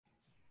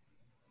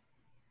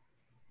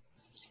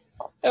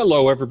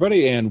Hello,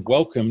 everybody, and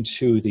welcome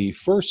to the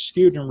first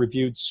Skewed and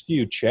Reviewed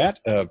Skew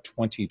Chat of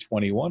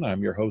 2021.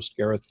 I'm your host,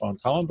 Gareth von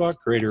Kallenbach,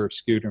 creator of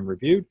Skewed and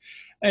Reviewed,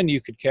 and you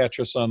could catch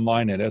us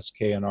online at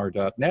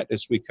sknr.net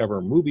as we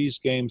cover movies,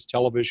 games,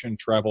 television,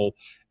 travel,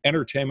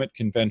 entertainment,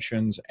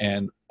 conventions,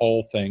 and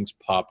all things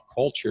pop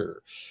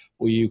culture.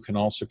 Well, you can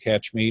also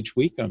catch me each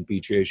week on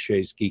BJ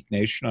Shea's Geek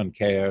Nation on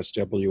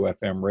KSW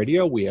FM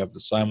radio. We have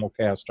the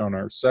simulcast on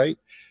our site.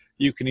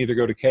 You can either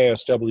go to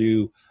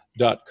ksw.com,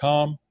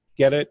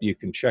 get it. You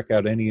can check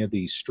out any of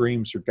the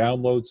streams or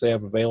downloads they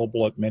have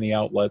available at many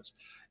outlets.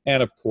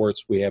 And of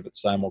course, we have it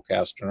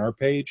simulcast on our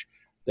page.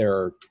 There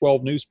are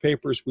 12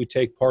 newspapers we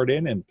take part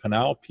in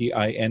Pinal,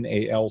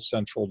 P-I-N-A-L,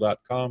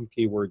 central.com,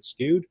 keyword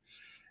skewed.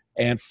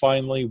 And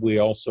finally, we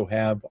also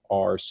have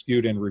our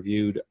Skewed and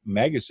Reviewed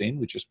magazine.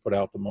 We just put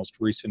out the most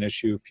recent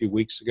issue a few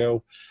weeks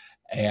ago.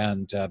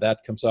 And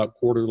that comes out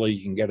quarterly.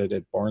 You can get it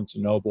at Barnes &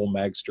 Noble,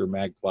 Magster,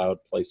 MagCloud,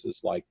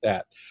 places like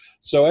that.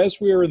 So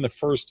as we are in the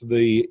first of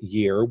the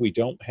year, we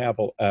don't have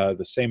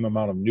the same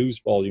amount of news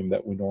volume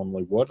that we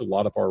normally would. A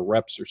lot of our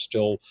reps are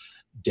still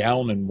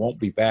down and won't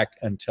be back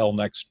until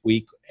next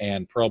week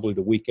and probably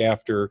the week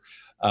after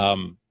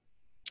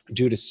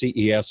due to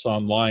CES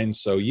Online.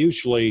 So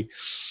usually,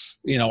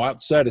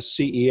 outside of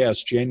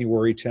CES,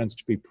 January tends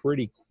to be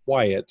pretty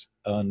quiet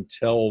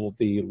until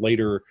the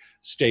later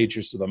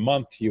stages of the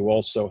month. You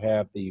also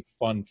have the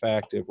fun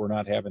fact of we're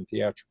not having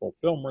theatrical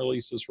film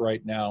releases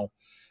right now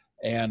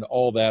and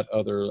all that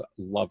other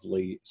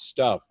lovely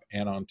stuff.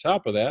 And on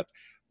top of that,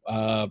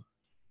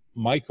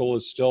 Michael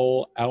is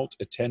still out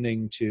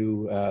attending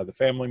to the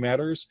family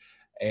matters,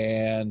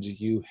 and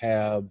you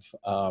have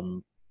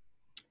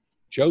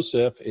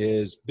Joseph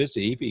is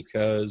busy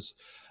because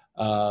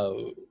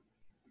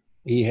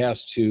he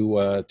has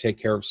to take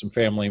care of some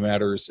family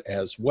matters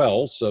as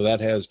well. So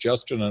that has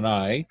Justin and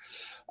I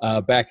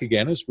back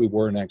again as we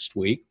were next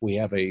week. We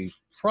have a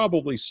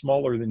probably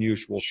smaller than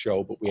usual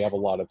show, but we have a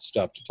lot of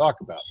stuff to talk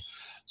about.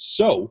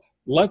 So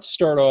let's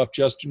start off,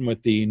 Justin,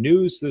 with the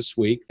news this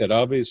week that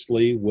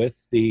obviously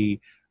with the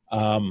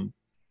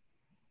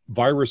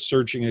virus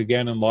surging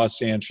again in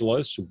Los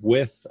Angeles,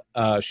 with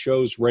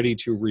shows ready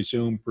to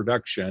resume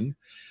production,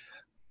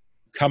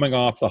 coming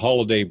off the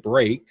holiday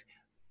break,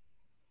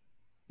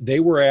 they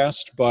were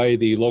asked by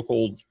the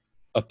local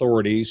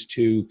authorities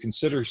to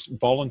consider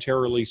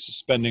voluntarily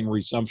suspending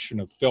resumption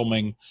of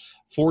filming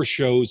for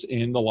shows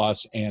in the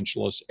Los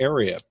Angeles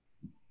area.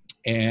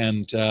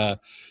 And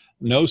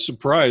no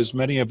surprise,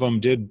 many of them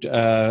did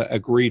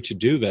agree to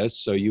do this.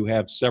 So you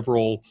have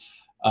several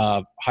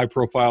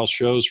high-profile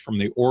shows from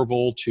The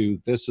Orville to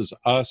This Is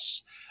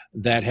Us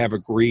that have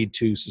agreed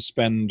to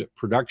suspend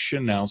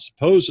production. Now,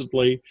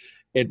 supposedly,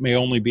 it may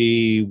only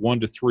be 1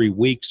 to 3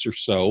 weeks or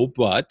so,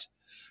 but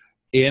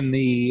in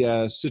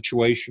the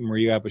situation where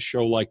you have a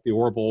show like The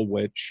Orville,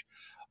 which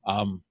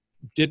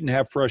didn't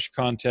have fresh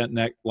content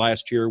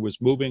last year, was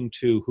moving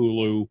to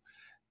Hulu,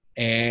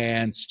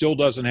 and still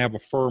doesn't have a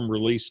firm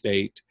release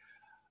date,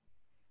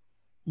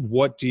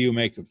 what do you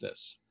make of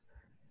this?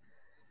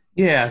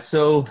 Yeah,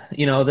 so,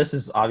 this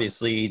is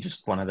obviously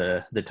just one of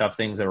the tough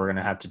things that we're going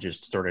to have to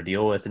just sort of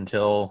deal with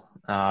until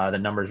the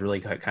numbers really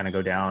kind of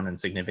go down in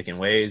significant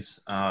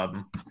ways.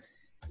 I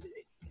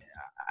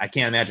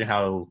can't imagine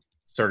how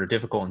sort of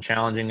difficult and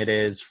challenging it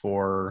is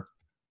for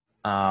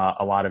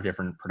a lot of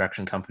different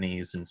production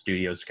companies and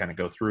studios to kind of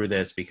go through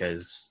this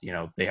because,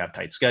 they have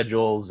tight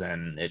schedules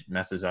and it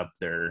messes up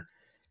their,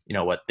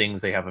 what things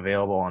they have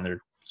available on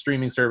their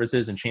streaming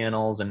services and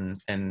channels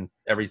and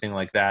everything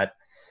like that.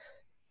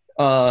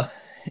 And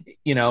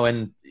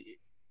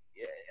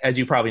as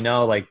you probably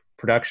know, like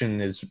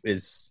production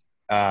is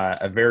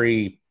a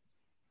very,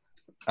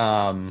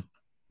 time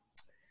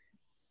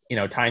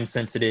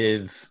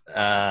sensitive,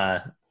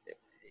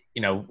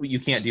 you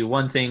can't do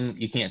one thing,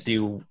 you can't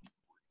do,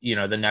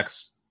 the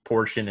next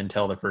portion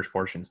until the first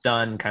portion's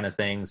done kind of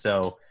thing.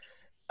 So,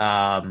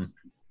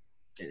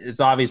 it's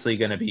obviously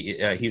going to be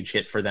a huge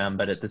hit for them,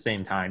 but at the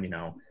same time,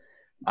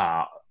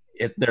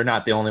 they're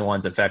not the only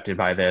ones affected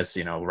by this.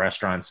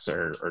 Restaurants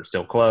are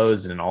still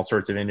closed and all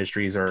sorts of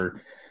industries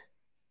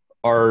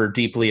are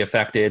deeply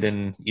affected.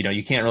 And,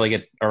 you can't really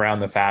get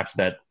around the fact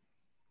that,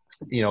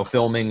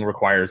 filming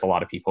requires a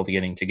lot of people to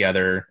getting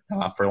together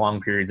for long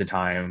periods of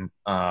time.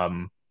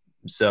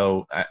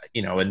 So,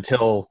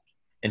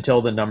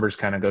 until the numbers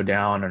kind of go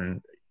down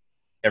and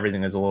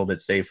everything is a little bit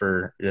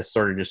safer, this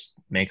sort of just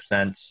makes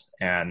sense.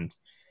 And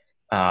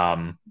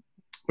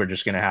we're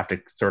just going to have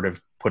to sort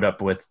of put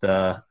up with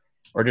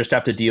or just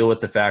have to deal with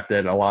the fact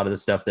that a lot of the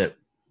stuff that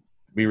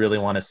we really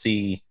want to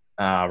see,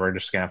 we're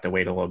just going to have to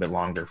wait a little bit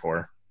longer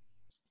for.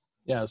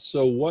 Yeah,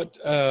 so what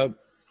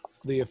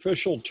the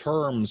official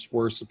terms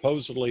were,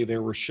 supposedly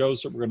there were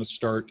shows that were going to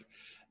start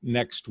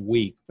next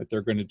week, but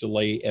they're going to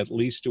delay at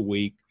least a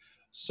week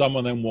Some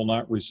of them will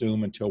not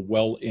resume until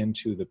well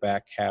into the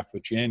back half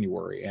of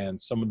January.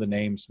 And some of the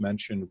names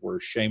mentioned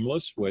were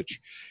Shameless, which,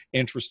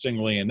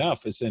 interestingly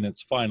enough, is in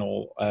its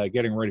final,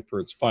 getting ready for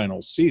its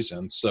final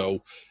season.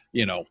 So,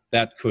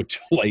 that could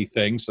delay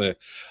things.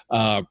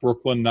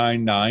 Brooklyn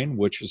Nine-Nine,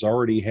 which has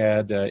already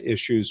had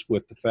issues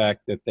with the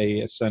fact that they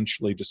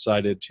essentially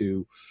decided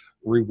to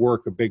rework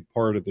a big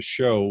part of the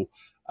show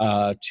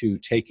to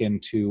take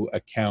into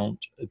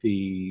account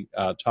the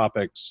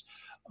topics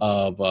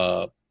of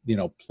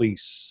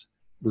police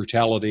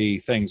brutality,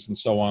 things and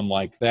so on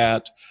like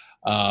that.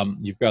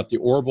 You've got The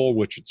Orville,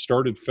 which had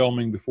started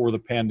filming before the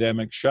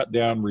pandemic, shut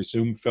down,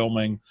 resumed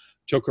filming,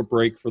 took a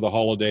break for the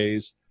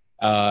holidays,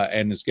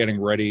 and is getting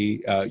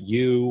ready.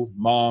 You,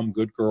 Mom,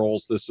 Good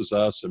Girls, This Is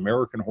Us,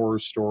 American Horror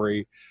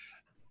Story,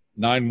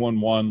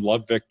 911,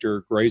 Love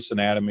Victor, Grey's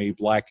Anatomy,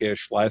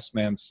 Blackish, Last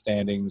Man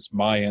Standings,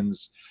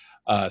 Mayans,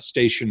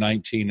 Station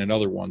 19, and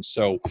other ones.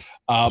 So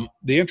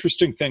the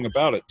interesting thing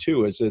about it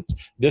too is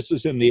this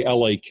is in the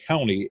LA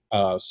County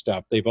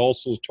stuff. They've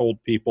also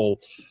told people,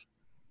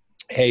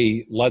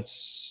 hey,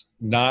 let's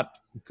not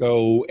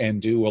go and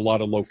do a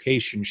lot of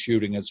location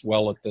shooting as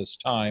well at this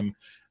time,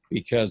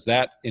 because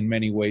that in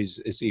many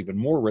ways is even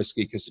more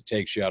risky because it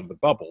takes you out of the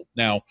bubble.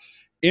 Now,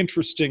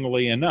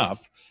 interestingly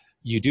enough,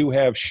 you do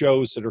have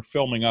shows that are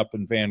filming up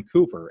in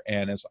Vancouver,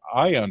 and as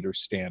I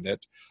understand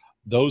it,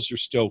 those are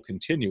still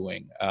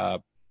continuing.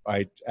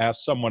 I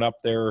asked someone up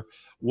there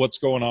what's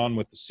going on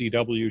with the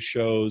CW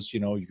shows.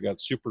 You've got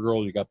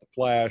Supergirl, you've got The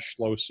Flash,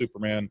 Lois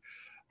Superman,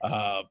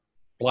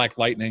 Black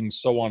Lightning,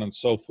 so on and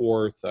so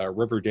forth,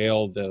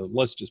 Riverdale. The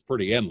list is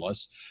pretty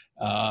endless.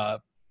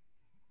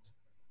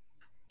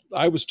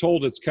 I was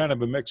told it's kind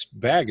of a mixed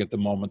bag at the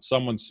moment.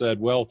 Someone said,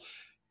 well,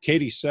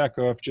 Katie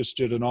Sackhoff just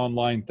did an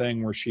online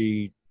thing where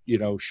she,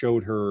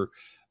 showed her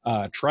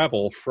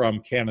travel from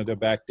Canada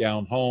back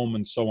down home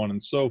and so on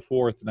and so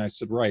forth. And I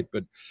said, right,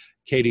 but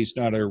Katie's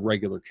not a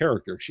regular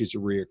character. She's a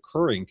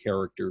reoccurring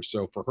character.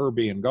 So for her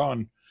being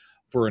gone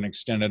for an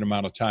extended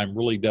amount of time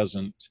really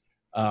doesn't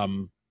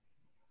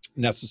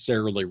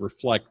necessarily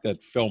reflect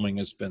that filming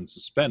has been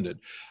suspended.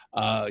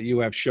 You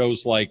have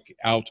shows like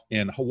out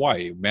in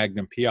Hawaii,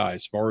 Magnum PI.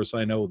 As far as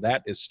I know,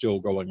 that is still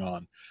going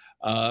on.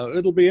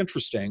 It'll be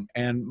interesting.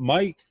 And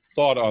my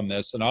thought on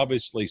this, and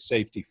obviously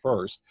safety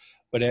first,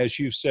 but as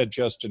you said,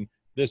 Justin,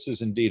 this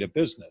is indeed a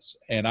business.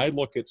 And I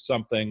look at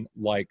something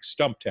like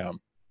Stumptown.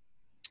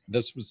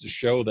 This was a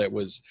show that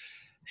was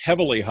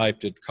heavily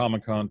hyped at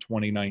Comic-Con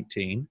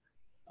 2019.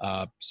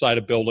 Side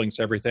of buildings,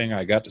 everything.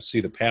 I got to see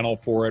the panel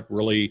for it,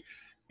 really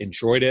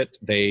enjoyed it.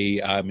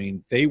 They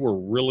were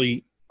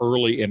really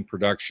early in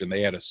production.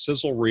 They had a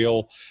sizzle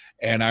reel,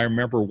 and I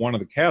remember one of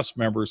the cast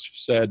members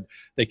said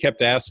they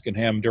kept asking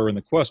him during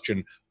the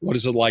question, what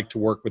is it like to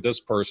work with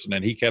this person?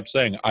 And he kept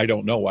saying, I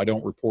don't know. I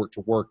don't report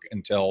to work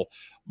until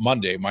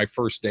Monday. My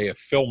first day of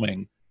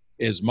filming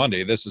is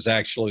Monday. This is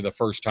actually the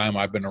first time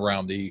I've been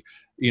around the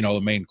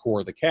main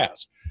core of the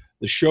cast.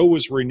 The show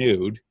was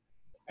renewed,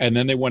 and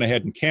then they went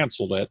ahead and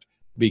canceled it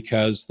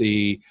because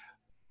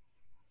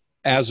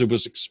as it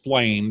was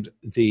explained,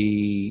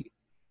 the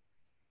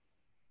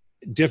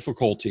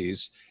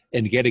difficulties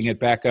in getting it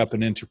back up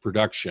and into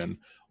production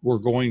were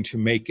going to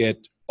make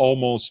it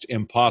almost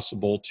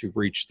impossible to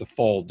reach the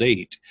fall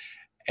date.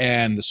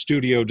 And the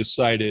studio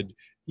decided,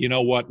 you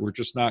know what, we're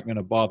just not going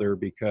to bother,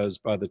 because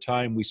by the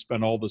time we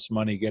spend all this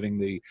money getting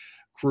the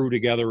crew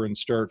together and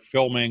start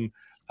filming,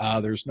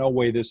 there's no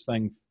way this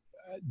thing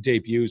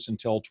debuts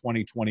until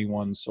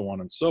 2021, so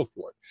on and so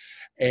forth.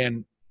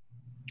 And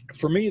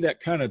for me, that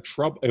kind of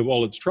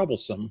it's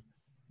troublesome,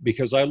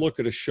 because I look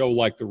at a show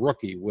like The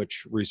Rookie,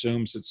 which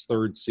resumes its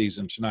third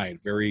season tonight.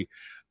 Very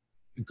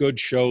good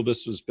show.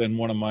 This has been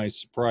one of my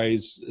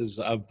surprises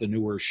of the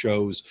newer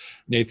shows.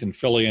 Nathan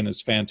Fillion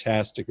is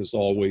fantastic as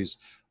always.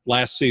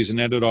 Last season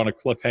ended on a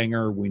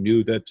cliffhanger. We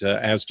knew that,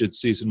 as did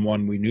season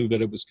one, we knew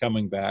that it was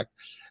coming back.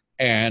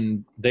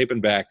 And they've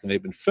been back and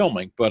they've been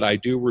filming. But I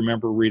do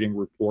remember reading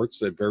reports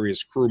that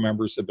various crew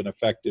members have been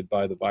affected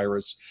by the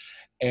virus.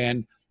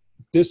 And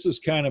this is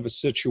kind of a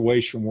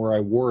situation where I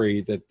worry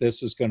that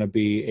this is going to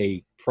be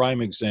a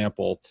prime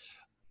example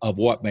of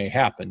what may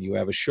happen. You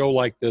have a show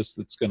like this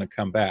that's going to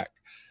come back.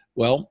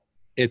 Well,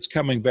 it's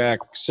coming back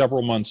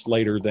several months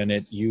later than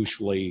it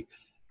usually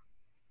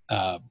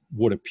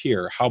would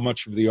appear. How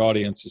much of the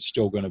audience is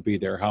still going to be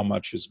there? How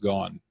much is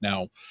gone?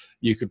 Now,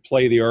 you could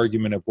play the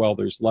argument of, well,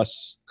 there's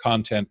less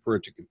content for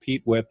it to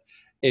compete with.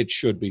 It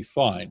should be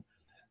fine.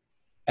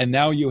 And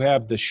now you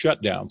have the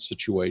shutdown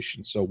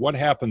situation. So what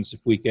happens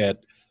if we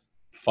get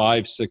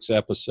 5-6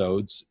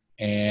 episodes,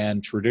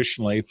 and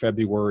traditionally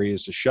February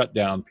is a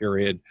shutdown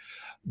period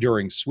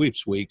during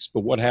sweeps weeks,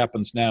 but what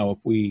happens now if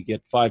we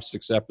get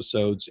 5-6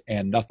 episodes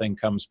and nothing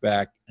comes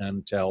back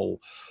until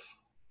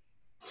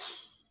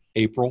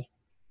April?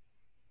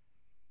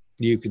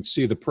 You can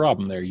see the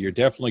problem there. You're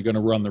definitely going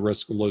to run the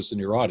risk of losing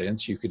your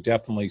audience. You could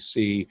definitely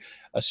see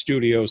a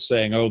studio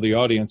saying, oh, the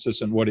audience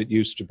isn't what it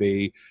used to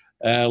be.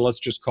 Let's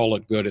just call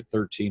it good at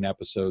 13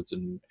 episodes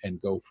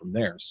and go from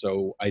there.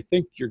 So I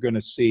think you're going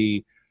to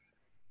see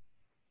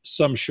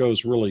some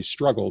shows really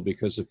struggle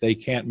because if they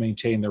can't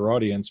maintain their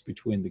audience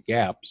between the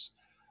gaps,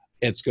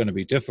 it's going to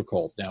be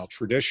difficult. Now,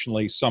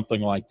 traditionally, something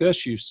like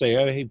this, you say,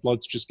 hey,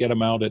 let's just get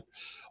them out at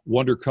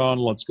WonderCon.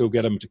 Let's go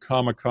get them to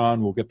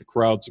Comic-Con. We'll get the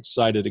crowds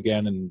excited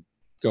again and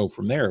go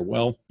from there.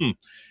 Well,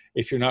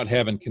 if you're not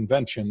having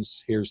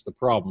conventions, here's the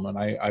problem. And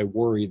I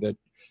worry that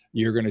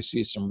you're going to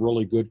see some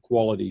really good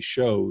quality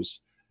shows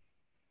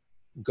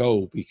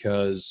go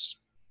because,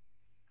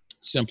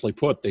 simply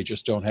put, they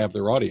just don't have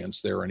their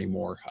audience there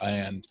anymore.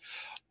 And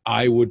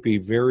I would be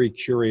very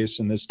curious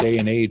in this day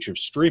and age of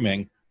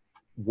streaming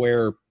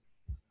where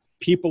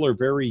people are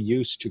very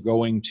used to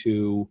going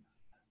to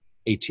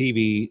a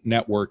TV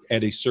network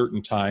at a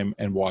certain time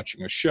and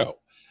watching a show.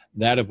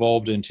 That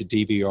evolved into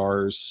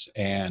DVRs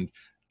and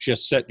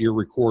just set your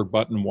record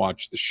button,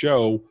 watch the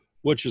show,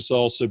 which has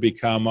also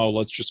become, oh,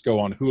 let's just go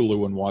on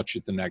Hulu and watch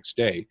it the next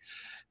day.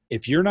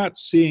 If you're not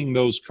seeing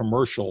those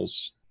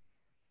commercials,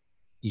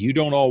 you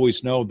don't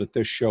always know that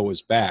this show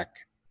is back.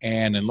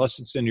 And unless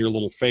it's in your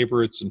little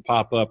favorites and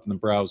pop up in the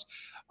browse,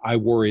 I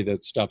worry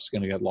that stuff's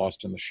going to get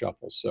lost in the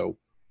shuffle. So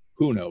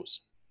who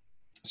knows?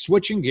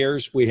 Switching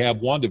gears, we have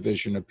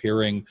WandaVision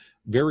appearing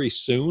very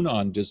soon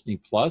on Disney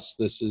Plus.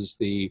 This is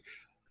the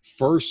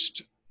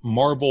first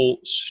Marvel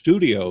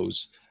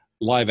Studios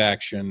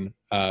live-action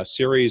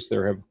series.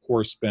 There have, of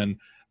course, been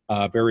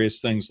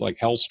various things like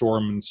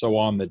Hellstorm and so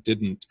on that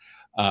didn't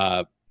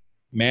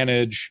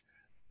manage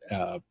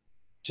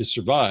to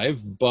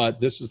survive,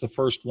 but this is the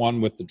first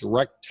one with the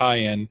direct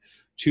tie-in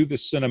to the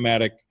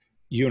cinematic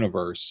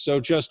universe. So,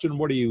 Justin,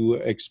 what are you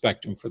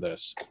expecting for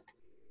this?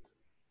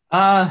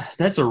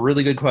 That's a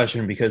really good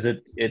question because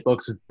it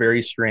looks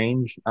very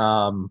strange.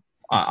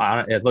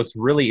 It looks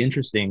really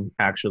interesting,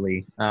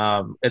 actually.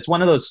 It's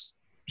one of those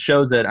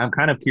shows that I'm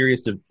kind of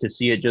curious to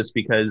see it just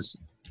because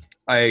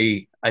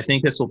I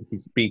think this will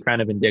be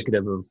kind of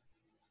indicative of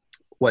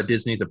what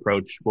Disney's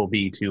approach will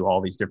be to all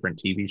these different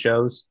TV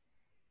shows.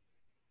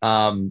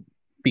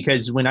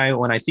 Because when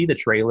I see the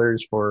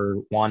trailers for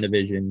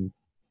WandaVision,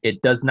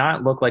 it does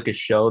not look like a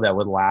show that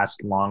would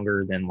last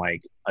longer than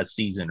like a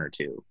season or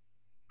two.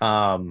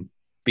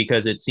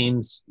 Because it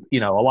seems, a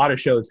lot of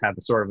shows have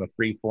a sort of a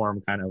free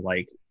form kind of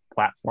like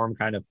platform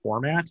kind of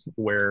format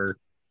where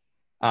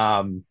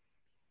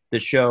the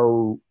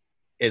show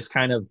is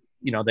kind of,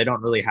 they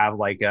don't really have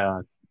like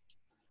a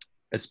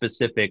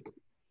specific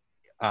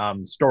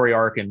story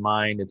arc in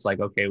mind. It's like,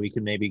 okay, we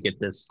can maybe get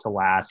this to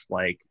last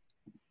like,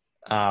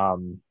 I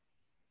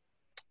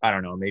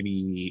don't know,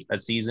 maybe a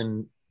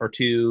season or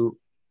two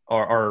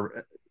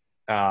or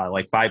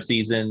like 5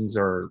 seasons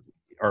or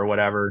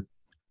whatever.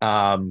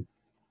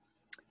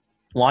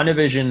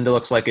 WandaVision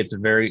looks like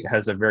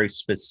has a very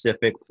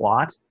specific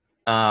plot,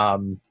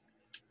 kind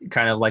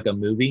of like a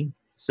movie.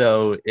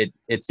 So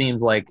it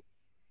seems like,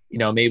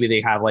 maybe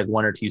they have like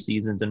 1 or 2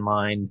 seasons in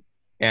mind,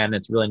 and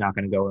it's really not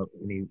going to go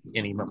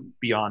any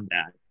beyond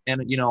that.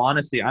 And,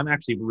 honestly, I'm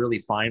actually really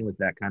fine with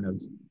that kind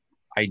of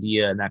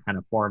idea and that kind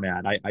of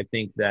format. I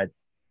think that,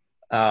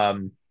 a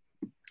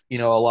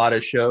lot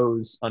of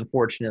shows,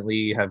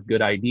 unfortunately, have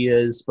good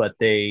ideas, but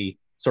they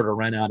sort of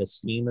run out of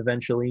steam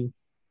eventually.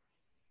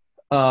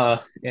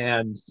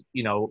 And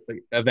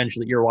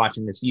eventually you're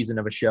watching the season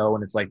of a show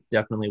and it's like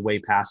definitely way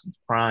past its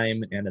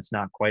prime and it's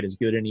not quite as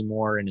good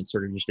anymore. And it's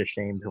sort of just a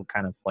shame to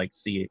kind of like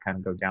see it kind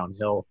of go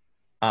downhill.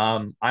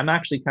 I'm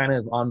actually kind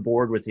of on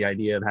board with the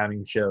idea of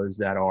having shows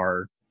that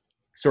are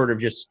sort of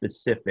just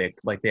specific.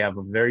 Like they have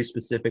a very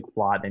specific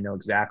plot. They know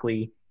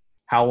exactly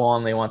how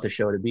long they want the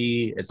show to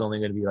be. It's only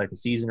going to be like a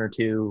season or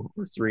 2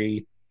 or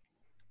 3.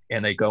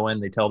 And they go in,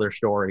 they tell their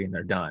story and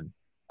they're done.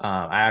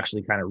 I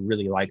actually kind of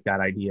really like that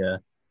idea.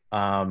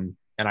 And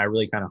I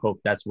really kind of hope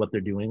that's what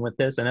they're doing with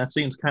this. And that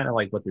seems kind of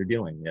like what they're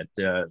doing.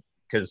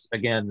 Because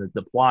again,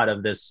 the plot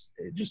of this,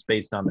 just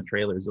based on the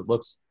trailers, it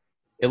looks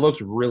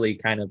really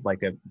kind of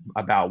like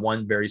about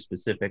one very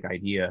specific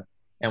idea.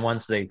 And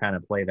once they kind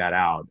of play that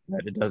out,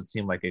 it doesn't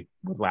seem like it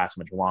would last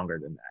much longer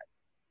than that.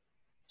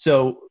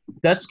 So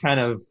that's kind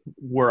of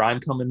where I'm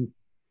coming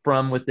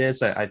from with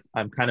this.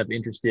 I'm kind of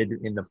interested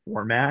in the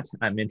format.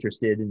 I'm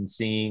interested in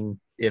seeing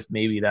if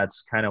maybe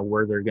that's kind of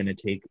where they're going to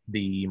take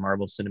the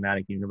Marvel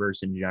Cinematic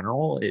Universe in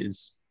general,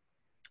 is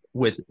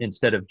with,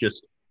 instead of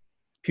just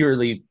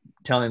purely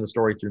telling the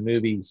story through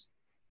movies,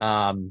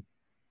 because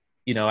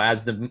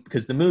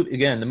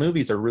the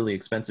movies are really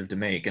expensive to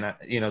make, and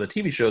the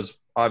TV shows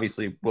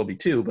obviously will be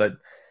too, but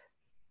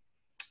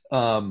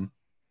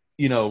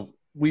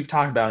we've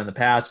talked about in the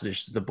past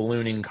there's the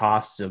ballooning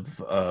costs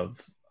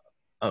of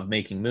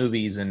making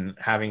movies and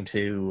having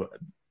to,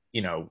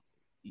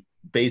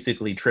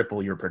 basically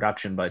triple your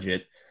production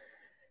budget.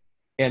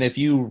 And if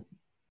you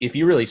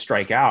really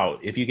strike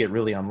out, if you get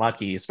really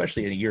unlucky,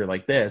 especially in a year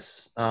like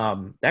this,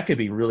 that could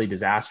be really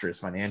disastrous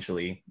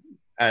financially,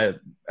 as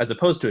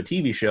opposed to a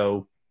TV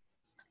show.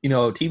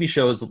 TV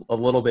shows a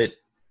little bit,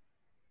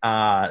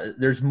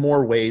 there's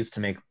more ways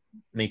to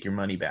make your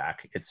money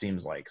back, it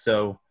seems like.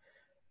 So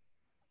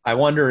I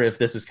wonder if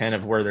this is kind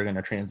of where they're going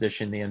to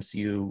transition the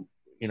MCU,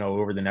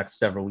 over the next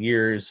several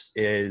years,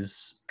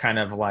 is kind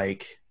of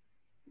like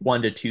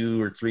 1 to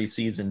 2 or 3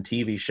 season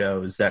TV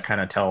shows that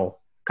kind of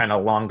tell kind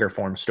of longer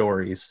form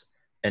stories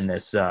in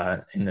this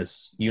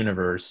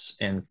universe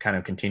and kind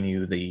of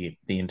continue the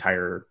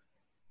entire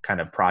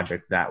kind of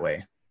project that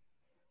way.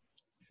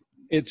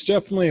 It's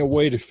definitely a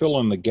way to fill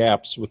in the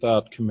gaps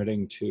without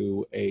committing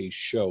to a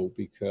show,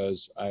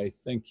 because I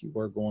think you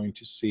are going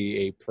to see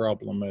a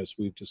problem, as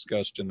we've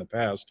discussed in the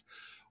past,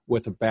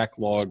 with a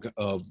backlog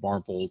of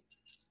Marvel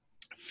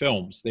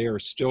films. They are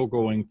still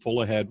going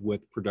full ahead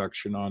with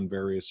production on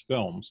various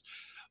films,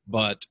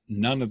 but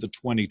none of the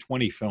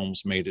 2020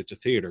 films made it to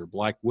theater.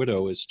 Black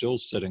Widow is still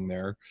sitting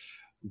there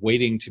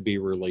waiting to be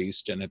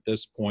released, and at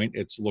this point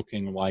it's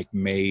looking like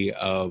May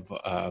of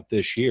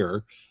this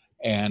year,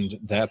 and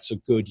that's a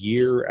good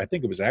year. I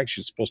think it was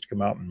actually supposed to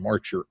come out in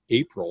March or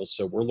April,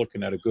 so we're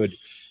looking at a good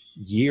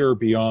year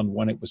beyond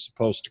when it was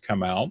supposed to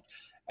come out.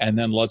 And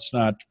then let's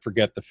not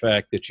forget the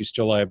fact that you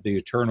still have the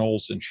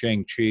Eternals and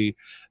Shang-Chi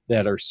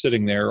that are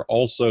sitting there,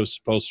 also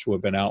supposed to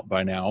have been out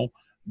by now,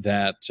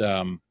 that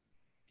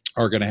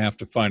are going to have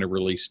to find a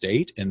release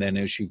date. And then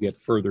as you get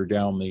further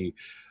down the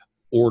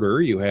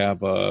order, you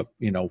have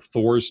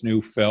Thor's new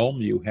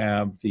film, you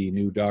have the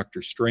new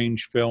Doctor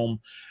Strange film,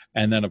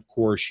 and then of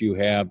course you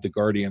have the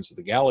Guardians of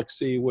the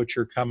Galaxy, which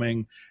are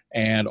coming,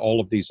 and all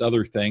of these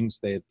other things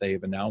that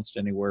they've announced,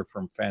 anywhere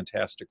from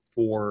Fantastic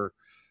Four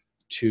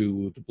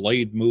to the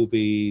Blade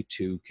movie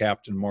to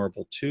Captain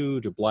Marvel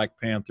 2 to Black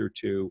Panther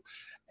 2.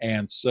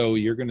 And so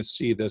you're going to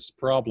see this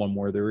problem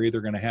where they're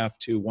either going to have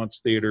to, once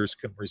theaters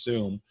can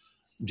resume,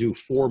 do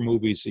 4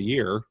 movies a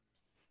year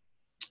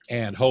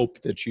and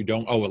hope that you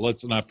don't,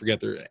 let's not forget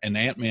there's an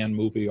Ant-Man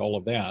movie, all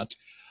of that.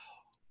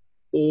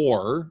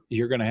 Or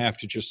you're going to have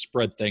to just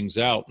spread things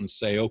out and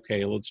say,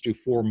 okay, let's do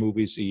 4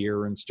 movies a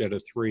year instead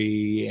of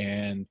 3.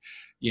 And,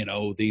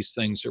 these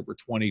things that were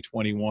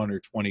 2021 or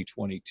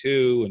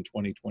 2022, and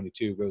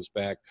 2022 goes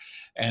back.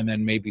 And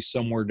then maybe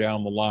somewhere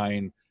down the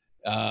line,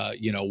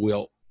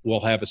 we'll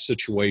have a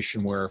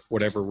situation where, for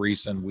whatever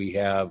reason, we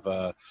have,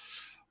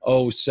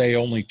 say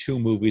only 2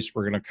 movies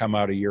were going to come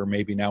out a year.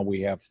 Maybe now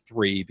we have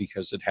 3,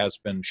 because it has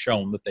been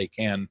shown that they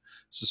can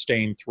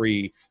sustain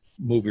 3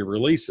 movie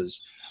releases.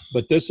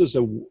 But this is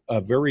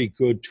a very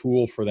good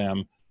tool for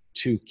them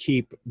to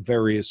keep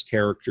various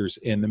characters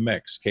in the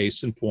mix.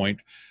 Case in point,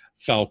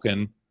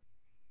 Falcon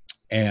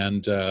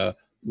and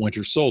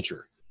Winter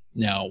Soldier.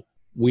 Now,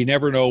 we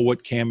never know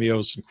what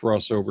cameos and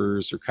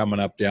crossovers are coming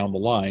up down the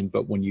line,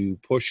 but when you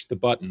push the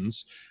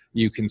buttons,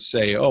 you can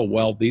say, oh,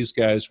 well, these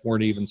guys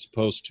weren't even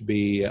supposed to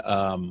be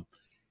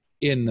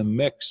in the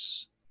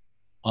mix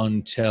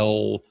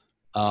until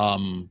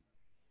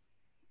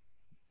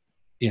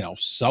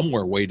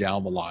somewhere way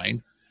down the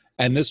line.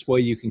 And this way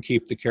you can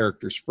keep the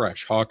characters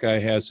fresh. Hawkeye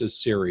has his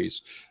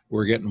series.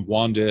 We're getting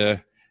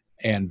Wanda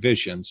and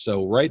Vision.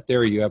 So right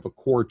there you have a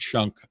core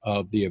chunk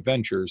of the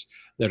Avengers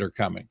that are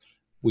coming.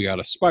 We got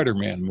a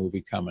Spider-Man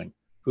movie coming.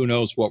 Who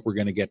knows what we're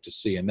going to get to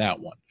see in that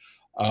one.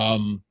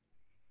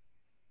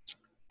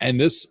 And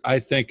this, I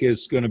think,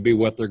 is going to be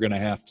what they're going to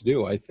have to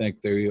do. I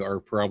think they are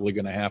probably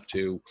going to have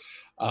to,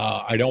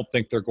 I don't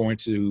think they're going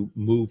to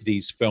move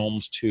these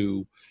films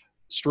to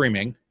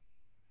streaming.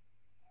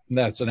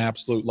 That's an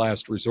absolute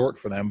last resort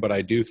for them. But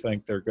I do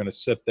think they're going to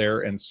sit there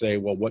and say,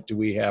 well, what do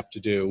we have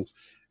to do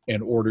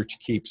in order to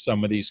keep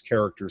some of these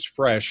characters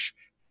fresh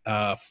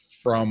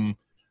from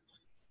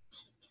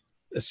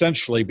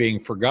essentially being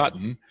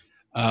forgotten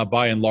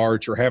by and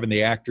large, or having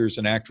the actors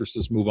and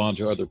actresses move on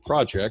to other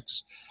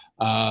projects,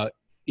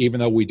 even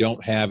though we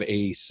don't have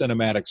a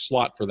cinematic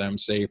slot for them,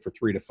 say, for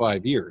 3 to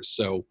 5 years.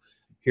 So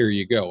here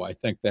you go. I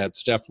think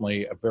that's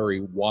definitely a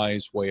very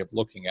wise way of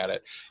looking at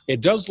it.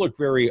 It does look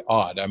very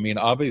odd. I mean,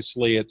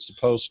 obviously it's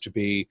supposed to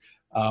be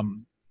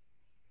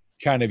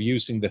kind of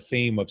using the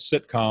theme of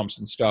sitcoms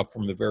and stuff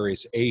from the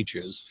various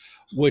ages,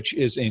 which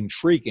is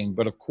intriguing.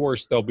 But of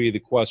course, there'll be the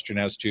question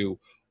as to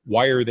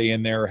why are they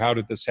in there? How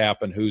did this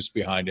happen? Who's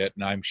behind it?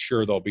 And I'm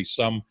sure there'll be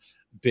some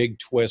big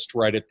twist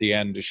right at the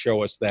end to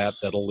show us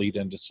that'll lead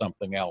into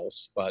something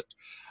else. But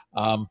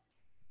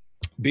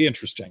be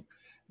interesting.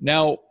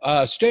 Now,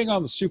 staying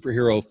on the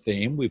superhero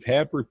theme, we've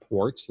had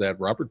reports that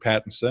Robert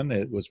Pattinson,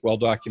 it was well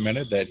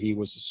documented that he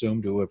was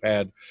assumed to have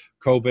had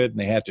COVID, and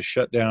they had to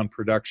shut down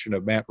production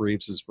of Matt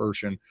Reeves'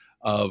 version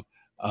of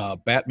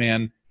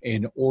Batman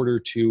in order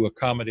to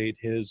accommodate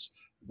his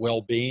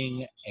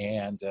well-being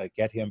and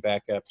get him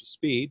back up to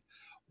speed.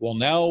 Well,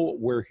 now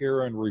we're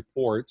hearing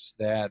reports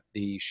that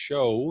the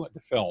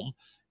film,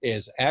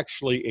 is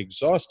actually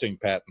exhausting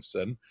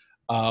Pattinson,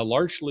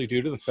 largely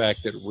due to the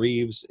fact that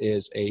Reeves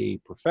is a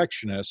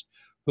perfectionist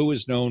who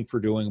is known for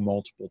doing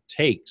multiple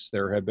takes.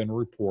 There have been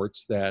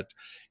reports that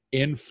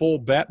in full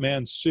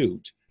Batman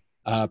suit,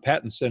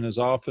 Pattinson is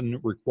often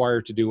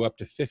required to do up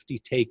to 50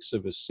 takes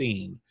of a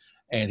scene,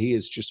 and he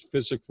is just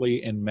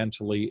physically and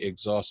mentally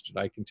exhausted.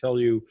 I can tell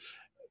you,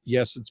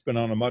 yes, it's been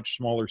on a much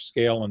smaller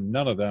scale, and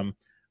none of them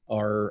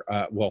are,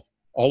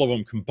 all of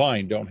them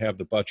combined don't have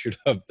the budget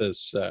of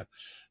this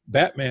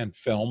Batman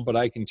film, but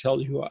I can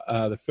tell you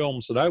the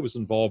films that I was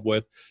involved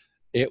with,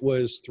 It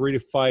was 3 to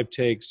 5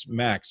 takes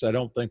max. I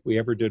don't think we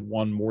ever did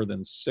one more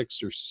than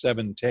 6 or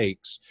 7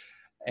 takes.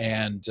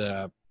 And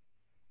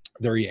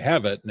there you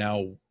have it.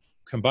 Now,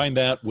 combine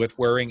that with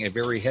wearing a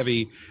very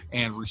heavy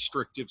and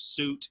restrictive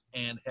suit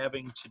and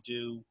having to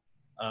do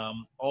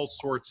all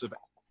sorts of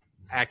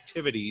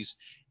activities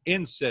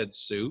in said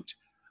suit.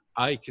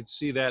 I could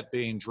see that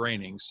being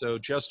draining. So,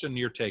 Justin,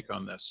 your take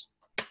on this?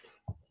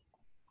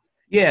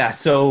 Yeah,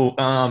 so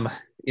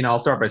I'll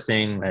start by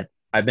saying that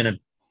I've been a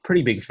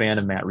pretty big fan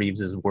of Matt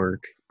Reeves's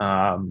work.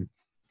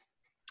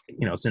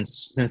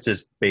 Since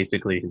just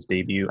basically his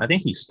debut. I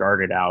think he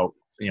started out,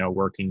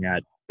 working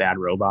at Bad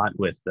Robot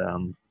with a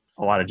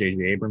lot of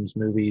J.J. Abrams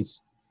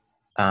movies.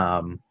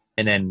 And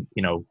then,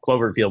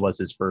 Cloverfield was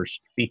his first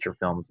feature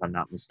film, if I'm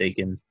not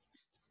mistaken.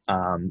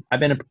 I've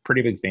been a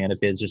pretty big fan of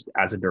his just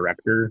as a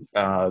director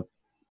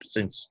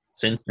since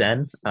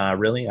then.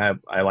 Really,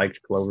 I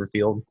liked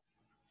Cloverfield.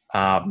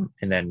 And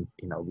then,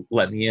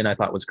 Let Me In, I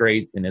thought was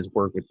great. And his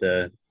work with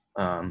the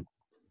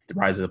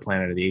Rise of the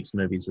Planet of the Apes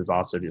movies was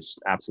also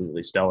just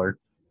absolutely stellar.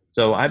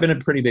 So I've been a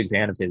pretty big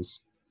fan of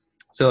his.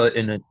 So,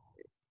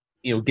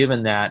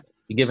 given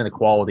the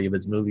quality of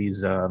his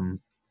movies,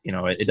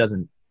 it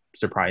doesn't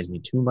surprise me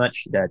too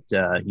much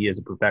that he is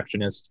a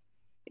perfectionist.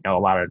 A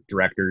lot of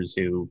directors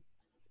who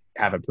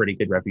have a pretty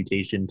good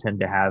reputation tend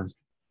to have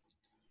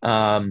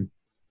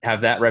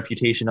that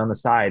reputation on the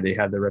side. They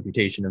have the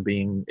reputation of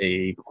being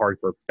a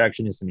hardcore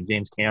perfectionist. I mean,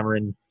 James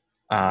Cameron,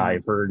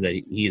 I've heard that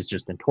he is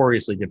just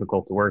notoriously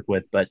difficult to work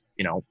with, but,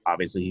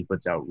 obviously he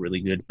puts out really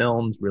good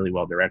films, really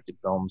well-directed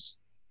films.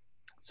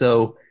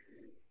 So,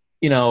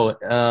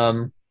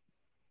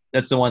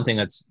 that's the one thing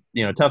that's,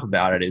 tough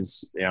about it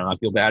is, I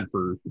feel bad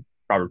for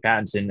Robert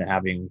Pattinson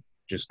having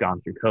just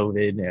gone through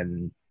COVID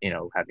and,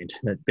 having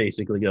to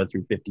basically go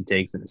through 50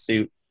 takes in a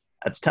suit.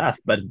 That's tough.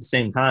 But at the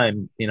same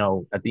time,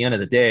 at the end of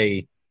the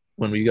day,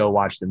 when we go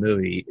watch the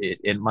movie,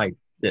 it might,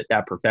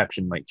 that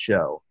perfection might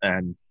show.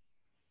 And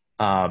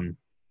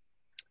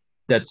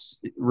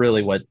that's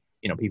really what,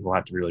 people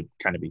have to really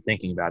kind of be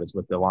thinking about is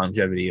what the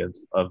longevity of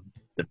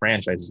the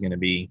franchise is going to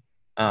be.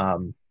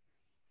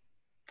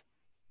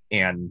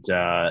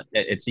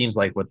 It seems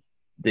like what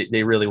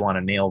they really want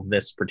to nail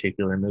this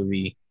particular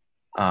movie,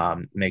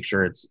 make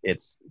sure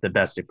it's the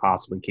best it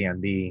possibly can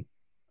be,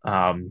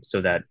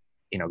 so that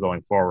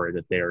going forward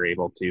that they're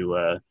able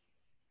to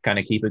kind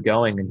of keep it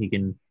going and he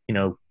can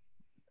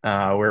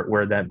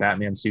wear that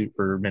Batman suit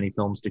for many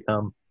films to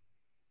come.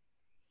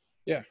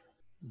 Yeah,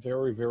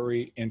 very,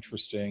 very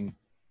interesting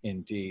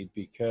indeed,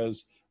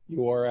 because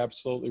you are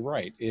absolutely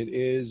right.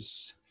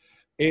 It's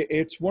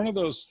one of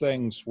those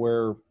things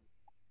where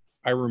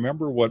I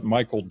remember what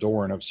Michael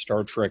Dorn of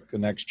Star Trek The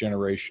Next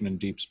Generation and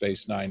Deep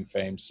Space Nine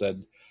fame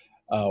said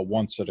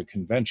once at a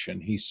convention.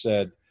 He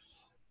said,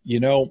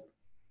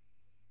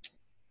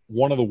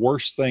 one of the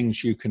worst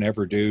things you can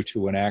ever do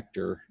to an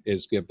actor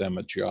is give them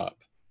a job.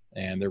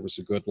 And there was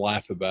a good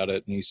laugh about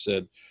it. And he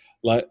said,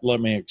 let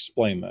me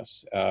explain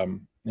this.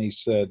 He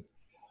said,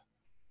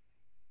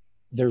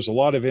 there's a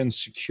lot of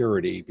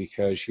insecurity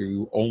because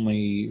you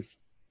only,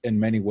 in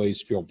many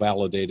ways, feel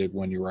validated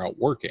when you're out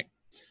working.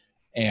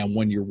 And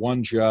when your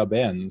one job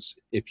ends,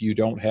 if you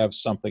don't have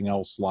something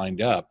else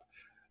lined up,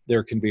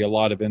 there can be a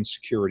lot of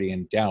insecurity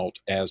and doubt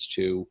as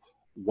to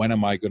when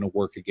am I going to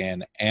work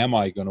again? Am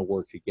I going to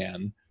work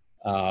again?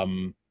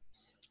 And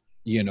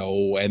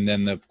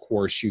then of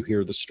course you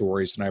hear the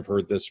stories, and I've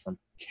heard this from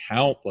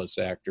countless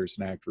actors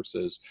and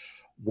actresses,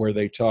 where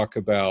they talk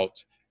about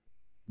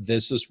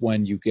this is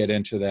when you get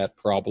into that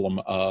problem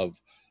of,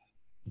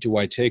 do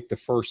I take the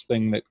first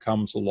thing that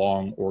comes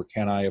along, or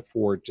can I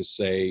afford to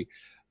say,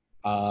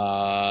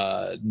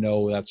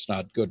 no, that's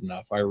not good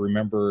enough? I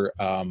remember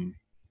an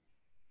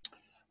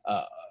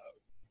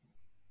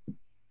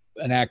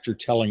actor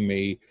telling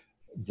me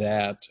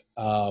that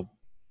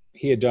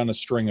he had done a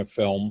string of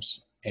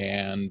films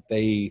and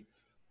they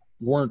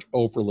weren't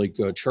overly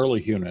good.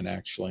 Charlie Hunnam,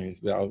 actually,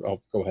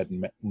 I'll go ahead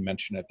and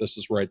mention it. This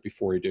is right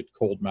before he did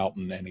Cold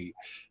Mountain, and he,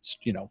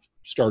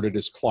 started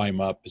his climb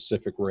up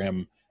Pacific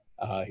Rim.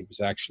 He was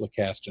actually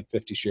cast in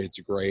 50 Shades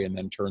of Grey and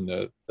then turned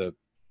the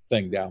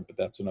thing down, but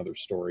that's another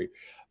story.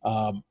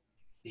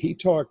 He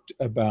talked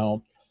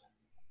about,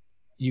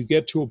 you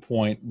get to a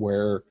point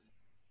where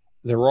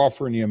they're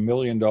offering you $1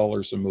 million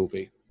a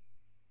movie,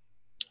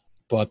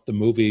 but the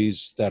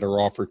movies that are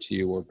offered to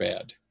you are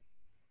bad.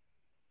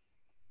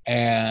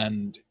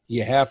 And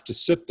you have to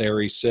sit there,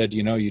 he said,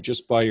 you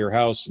just buy your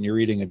house and you're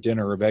eating a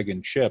dinner of egg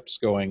and chips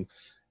going,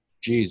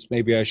 geez,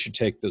 maybe I should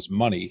take this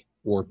money,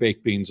 or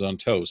baked beans on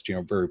toast,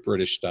 very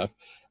British stuff.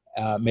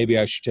 Maybe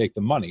I should take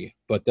the money.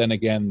 But then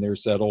again,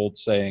 there's that old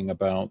saying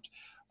about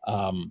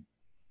 $1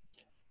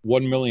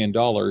 million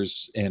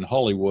in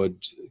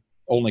Hollywood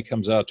only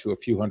comes out to a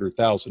few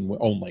 $100,000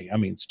 only. I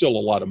mean, still a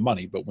lot of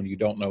money, but when you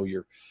don't know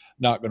you're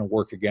not going to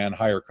work again,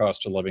 higher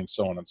cost of living,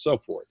 so on and so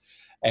forth.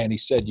 And he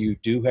said, you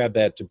do have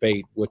that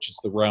debate, which is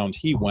the round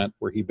he went,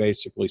 where he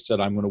basically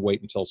said, I'm going to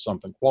wait until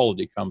something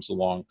quality comes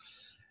along.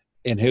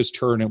 In his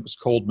turn, it was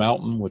Cold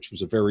Mountain, which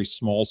was a very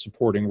small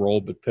supporting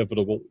role, but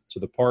pivotal to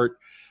the part.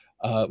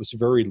 It was a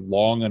very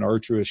long and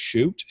arduous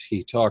shoot.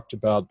 He talked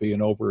about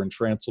being over in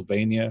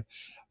Transylvania,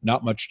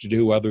 not much to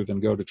do other than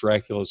go to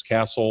Dracula's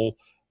castle.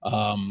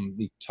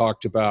 He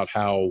talked about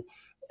how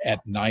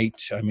at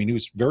night, I mean, he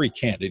was very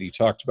candid. He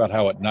talked about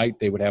how at night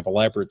they would have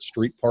elaborate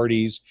street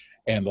parties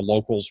and the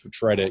locals would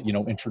try to,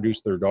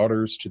 introduce their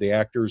daughters to the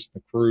actors,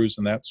 the crews,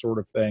 and that sort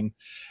of thing.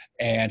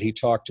 And he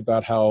talked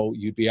about how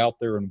you'd be out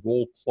there in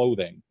wool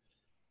clothing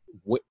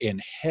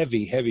in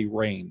heavy, heavy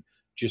rain,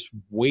 just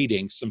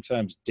waiting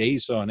sometimes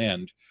days on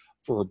end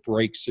for a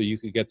break so you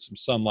could get some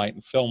sunlight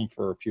and film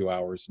for a few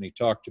hours. And he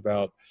talked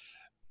about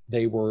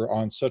they were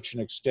on such an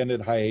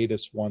extended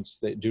hiatus once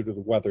that due to the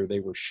weather, they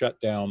were shut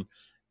down.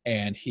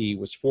 And he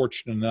was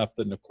fortunate enough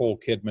that Nicole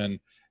Kidman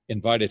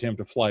invited him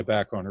to fly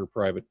back on her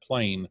private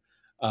plane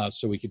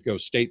so he could go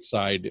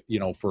stateside,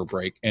 for a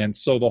break. And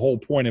so the whole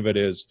point of it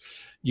is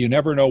you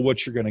never know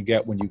what you're going to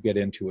get when you get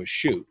into a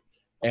shoot.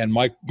 And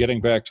Mike,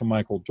 getting back to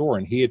Michael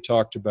Dorn, he had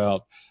talked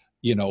about,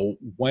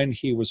 when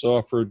he was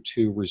offered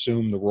to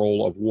resume the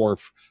role of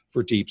Worf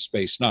for Deep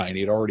Space Nine,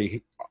 he'd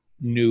already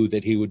knew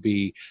that he would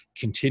be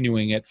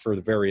continuing it for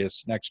the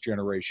various Next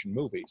Generation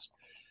movies.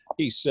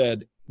 He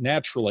said,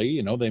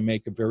 naturally, they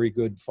make a very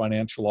good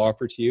financial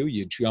offer to you,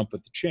 you jump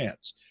at the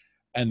chance.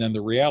 And then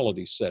the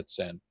reality sets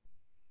in.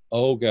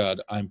 Oh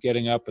God, I'm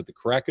getting up at the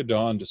crack of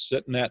dawn to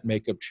sit in that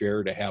makeup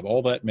chair, to have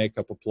all that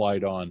makeup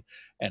applied on.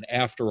 And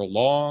after a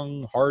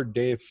long, hard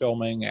day of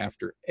filming,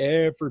 after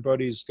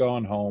everybody's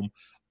gone home,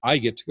 I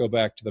get to go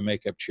back to the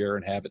makeup chair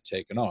and have it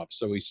taken off.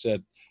 So he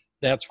said,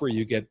 that's where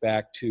you get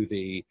back to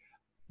the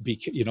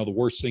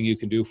worst thing you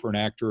can do for an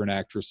actor and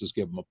actress is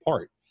give them a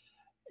part.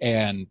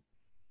 And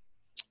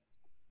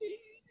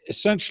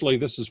essentially,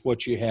 this is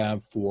what you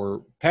have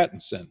for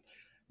Pattinson.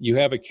 You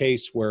have a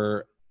case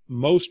where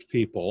most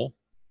people,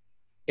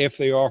 if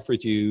they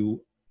offered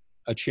you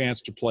a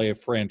chance to play a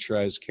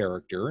franchise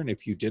character, and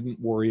if you didn't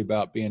worry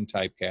about being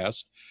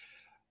typecast,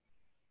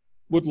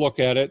 would look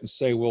at it and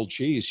say, well,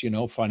 geez,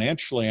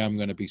 financially, I'm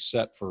going to be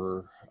set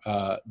for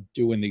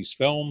doing these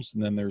films.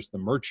 And then there's the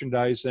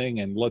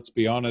merchandising. And let's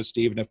be honest,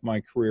 even if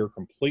my career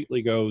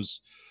completely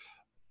goes,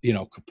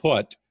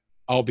 kaput,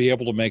 I'll be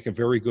able to make a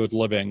very good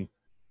living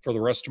for the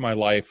rest of my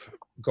life,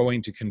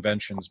 going to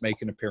conventions,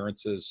 making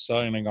appearances,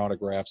 signing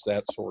autographs,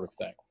 that sort of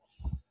thing.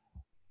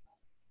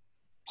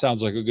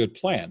 Sounds like a good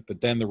plan. But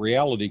then the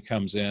reality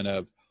comes in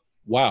of,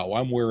 wow,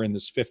 I'm wearing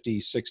this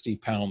 50, 60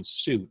 pound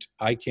suit.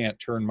 I can't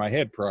turn my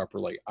head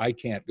properly. I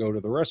can't go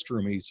to the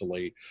restroom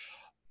easily.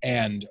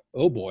 And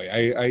oh boy,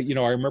 I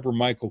remember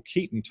Michael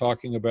Keaton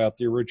talking about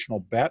the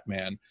original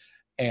Batman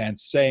and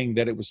saying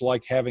that it was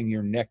like having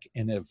your neck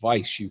in a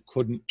vice. You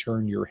couldn't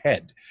turn your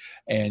head.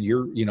 And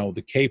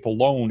the cape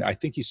alone, I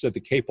think he said the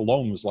cape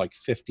alone was like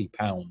 50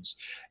 pounds.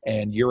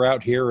 And you're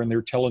out here and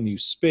they're telling you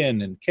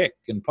spin and kick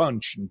and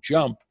punch and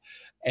jump.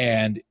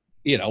 And,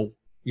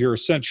 you're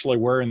essentially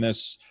wearing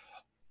this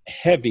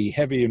heavy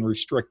and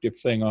restrictive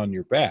thing on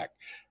your back.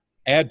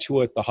 Add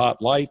to it the hot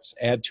lights,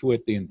 add to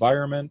it the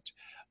environment,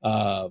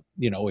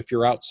 if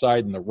you're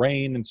outside in the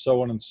rain and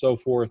so on and so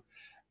forth.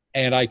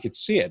 And I could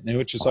see it,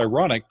 which is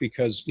ironic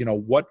because,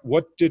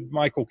 what did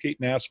Michael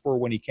Keaton ask for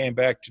when he came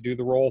back to do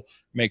the role?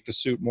 Make the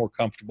suit more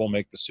comfortable,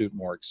 make the suit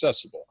more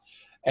accessible.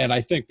 And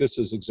I think this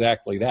is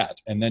exactly that.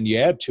 And then you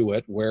add to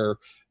it where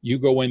you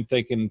go in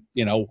thinking,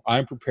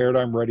 I'm prepared,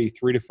 I'm ready,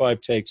 3 to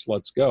 5 takes,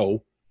 let's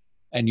go.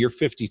 And you're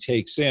 50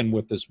 takes in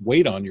with this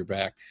weight on your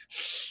back.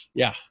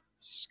 Yeah,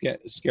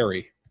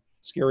 scary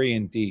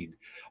indeed.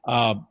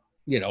 And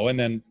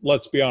then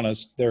let's be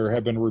honest, there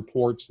have been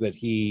reports that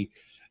he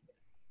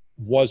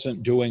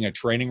wasn't doing a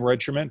training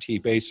regimen. He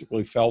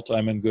basically felt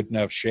I'm in good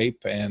enough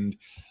shape and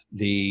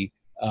the,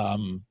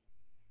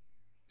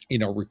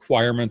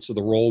 requirements of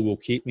the role will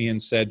keep me in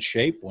said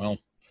shape. Well,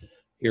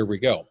 here we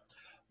go.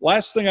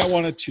 Last thing I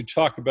wanted to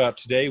talk about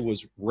today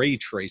was ray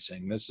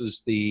tracing. This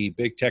is the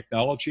big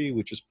technology.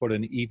 We just put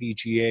an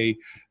EVGA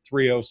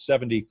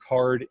 3070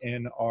 card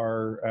in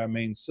our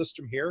main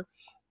system here.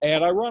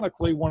 And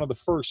ironically, one of the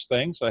first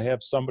things, I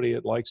have somebody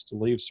that likes to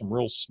leave some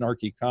real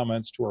snarky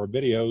comments to our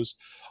videos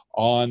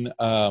on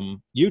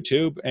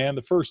YouTube. And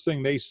the first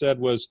thing they said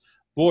was,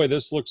 boy,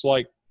 this looks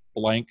like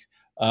blank.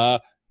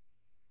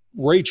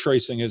 Ray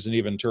tracing isn't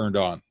even turned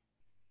on.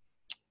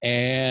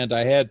 And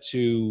I had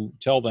to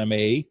tell them,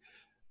 A,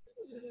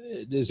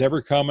 is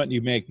every comment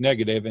you make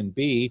negative? And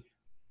B,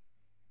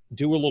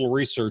 do a little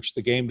research.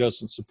 The game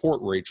doesn't support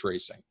ray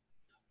tracing.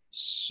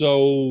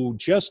 So,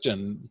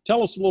 Justin,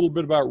 tell us a little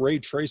bit about ray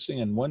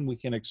tracing and when we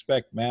can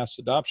expect mass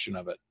adoption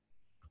of it.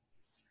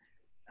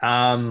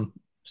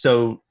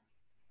 So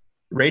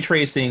ray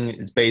tracing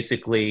is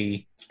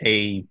basically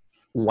a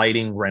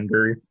lighting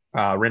rendering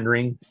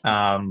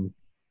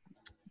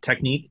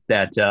technique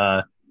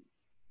that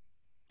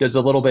goes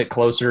a little bit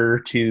closer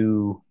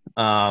to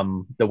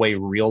the way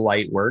real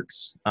light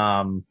works.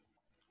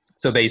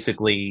 So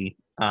basically,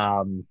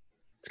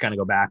 to kind of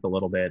go back a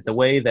little bit, the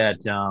way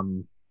that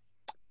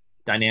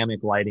dynamic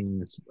lighting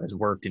has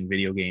worked in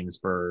video games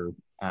for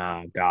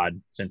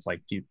since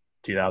like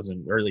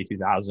 2000, early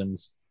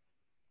 2000s.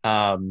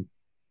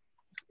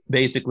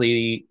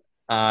 Basically,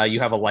 you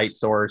have a light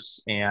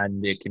source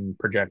and it can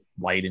project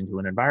light into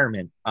an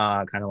environment,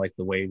 kind of like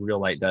the way real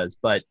light does.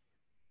 But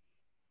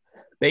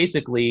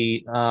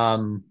basically,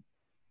 one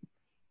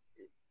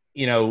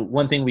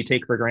thing we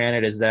take for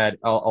granted is that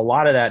a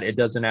lot of that, it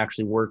doesn't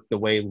actually work the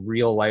way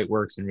real light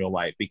works in real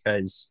life,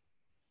 because,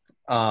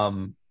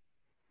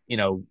 you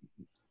know,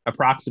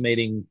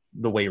 approximating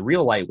the way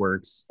real light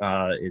works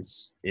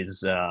is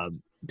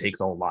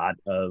takes a lot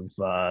of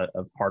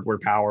hardware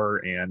power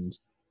and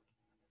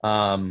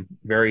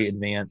very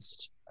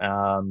advanced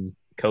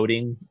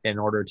coding in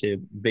order to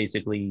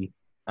basically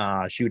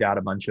shoot out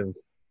a bunch of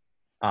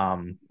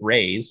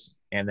rays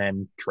and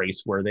then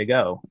trace where they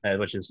go,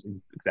 which is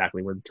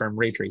exactly where the term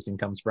ray tracing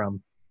comes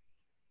from.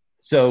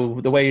 So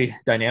the way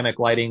dynamic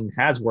lighting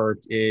has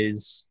worked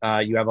is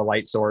you have a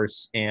light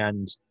source,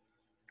 and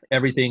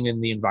everything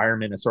in the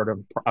environment is sort of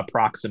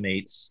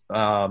approximates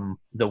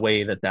the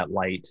way that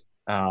light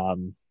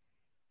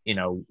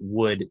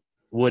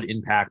would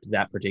impact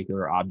that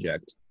particular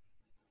object.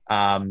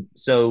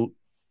 So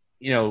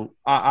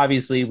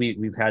obviously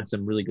we've had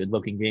some really good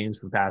looking games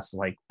for the past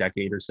like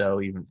decade or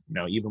so, even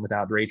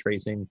without ray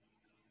tracing,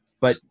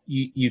 but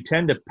you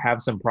tend to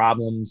have some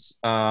problems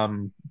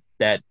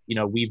that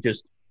we've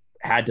just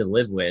had to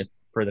live with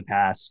for the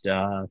past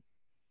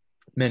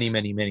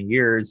many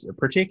years,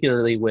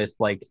 particularly with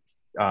like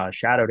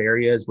shadowed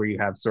areas where you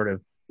have sort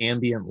of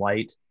ambient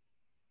light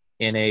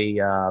in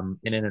an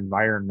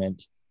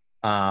environment,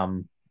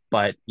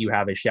 but you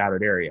have a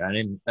shadowed area.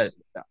 And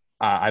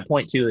I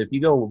point to, if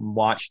you go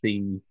watch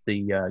the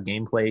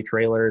gameplay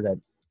trailer that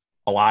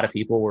a lot of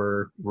people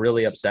were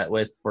really upset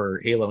with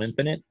for Halo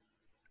Infinite,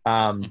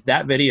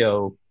 that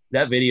video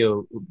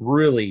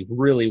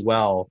really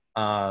well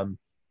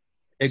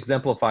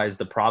exemplifies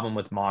the problem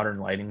with modern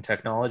lighting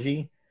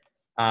technology.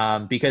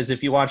 Because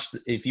if you watch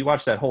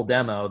that whole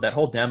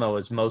demo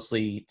is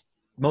mostly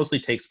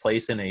takes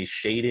place in a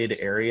shaded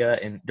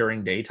area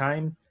during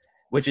daytime,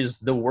 which is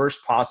the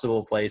worst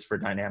possible place for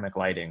dynamic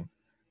lighting.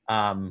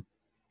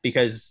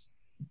 Because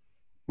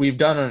we've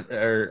done,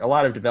 or a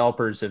lot of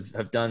developers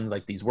have done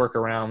like these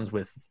workarounds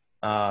with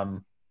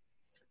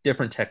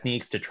different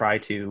techniques to try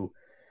to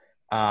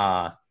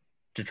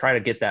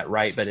get that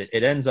right, but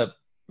it ends up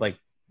like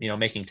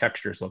making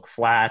textures look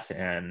flat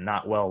and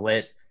not well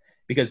lit,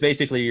 because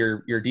basically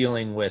you're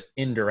dealing with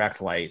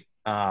indirect light,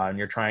 and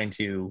you're trying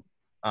to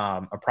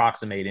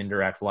approximate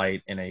indirect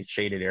light in a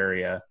shaded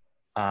area,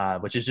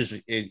 which is just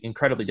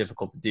incredibly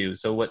difficult to do.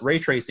 So what ray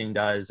tracing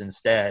does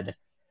instead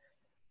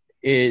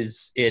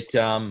is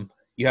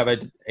you have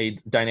a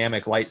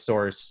dynamic light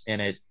source,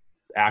 and it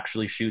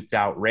actually shoots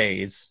out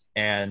rays,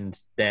 and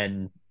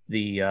then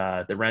the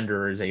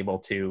renderer is able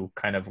to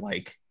kind of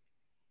like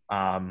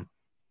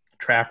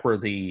track where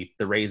the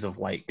rays of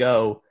light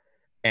go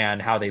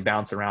and how they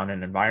bounce around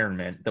an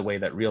environment the way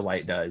that real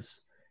light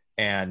does,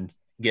 and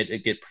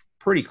get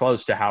pretty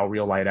close to how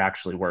real light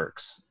actually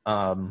works.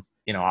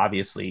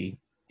 Obviously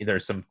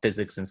there's some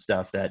physics and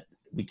stuff that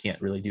we can't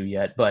really do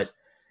yet, but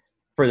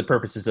for the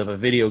purposes of a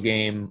video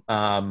game,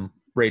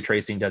 ray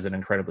tracing does an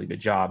incredibly good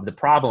job. The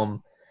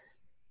problem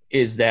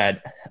is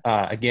that,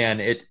 again,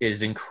 it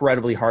is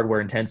incredibly hardware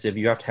intensive.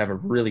 You have to have a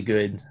really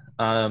good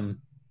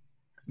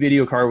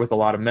video card with a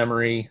lot of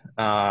memory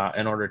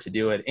in order to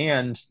do it,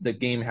 and the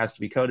game has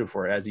to be coded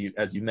for it.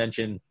 As you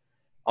mentioned,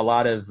 a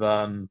lot of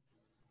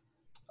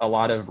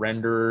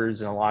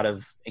renderers and a lot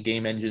of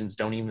game engines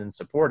don't even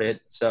support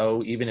it.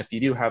 So even if you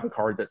do have a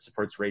card that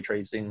supports ray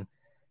tracing,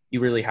 you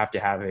really have to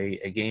have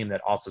a game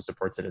that also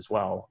supports it as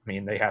well. I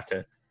mean, they have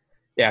to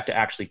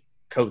actually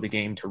code the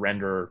game to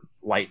render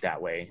light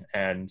that way,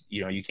 and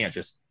you can't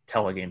just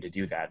tell a game to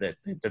do that. That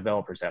the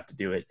developers have to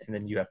do it, and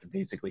then you have to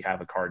basically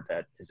have a card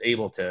that is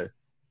able to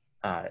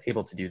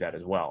do that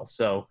as well.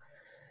 So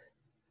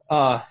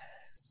to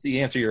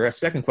answer your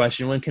second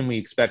question, when can we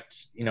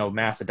expect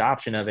mass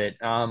adoption of it?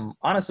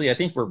 Honestly, I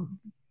think we're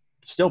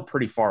still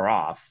pretty far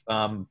off.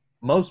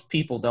 Most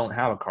people don't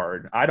have a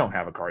card. I don't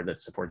have a card that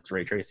supports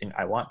ray tracing.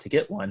 I want to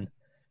get one,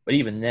 but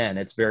even then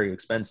it's very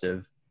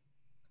expensive.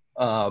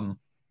 And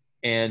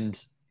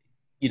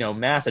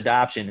mass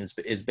adoption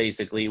is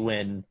basically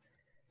when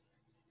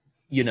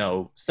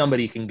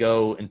somebody can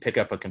go and pick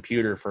up a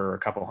computer for a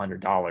couple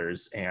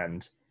 $100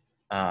 and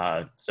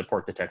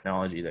support the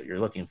technology that you're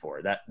looking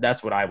for.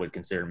 That's what I would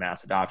consider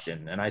mass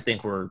adoption, and I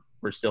think we're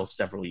still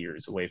several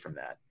years away from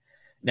that.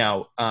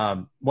 Now,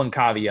 one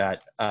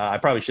caveat, I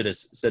probably should have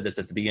said this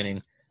at the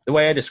beginning. The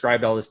way I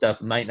described all this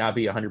stuff might not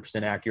be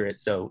 100% accurate.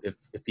 So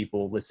if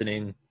people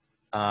listening,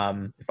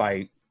 if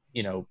I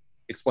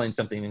explain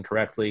something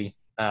incorrectly,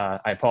 I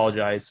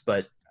apologize.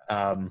 But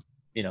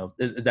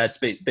that's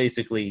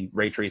basically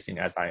ray tracing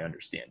as I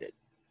understand it.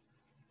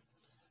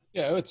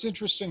 Yeah, what's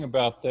interesting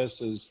about this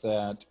is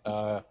that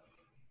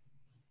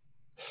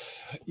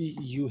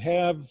you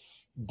have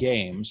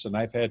games, and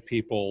I've had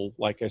people,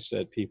 like I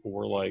said, people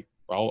were like,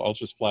 I'll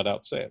just flat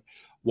out say it.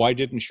 Why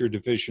didn't your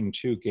Division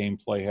 2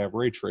 gameplay have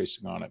ray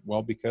tracing on it?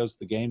 Well, because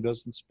the game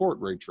doesn't support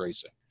ray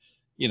tracing.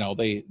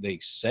 They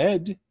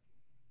said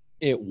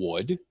it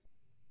would,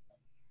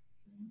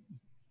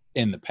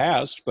 in the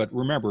past. But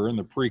remember, in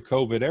the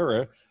pre-COVID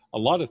era, a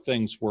lot of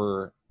things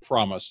were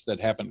promised that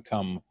haven't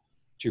come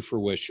to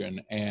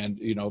fruition. And,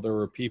 there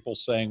are people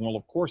saying, well,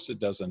 of course it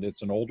doesn't.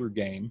 It's an older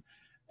game.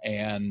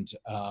 And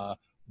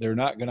they're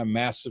not going to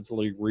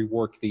massively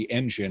rework the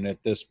engine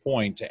at this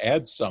point to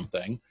add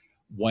something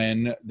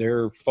when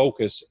their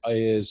focus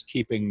is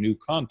keeping new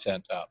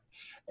content up.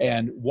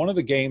 And one of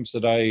the games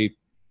that I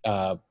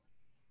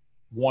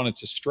wanted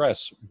to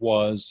stress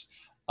was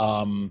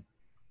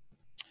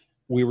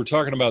we were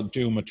talking about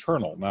Doom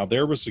Eternal. Now,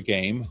 there was a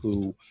game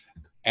who,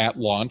 at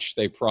launch,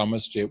 they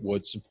promised it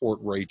would support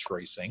ray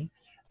tracing.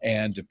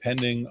 And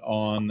depending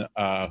on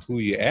who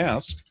you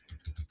ask,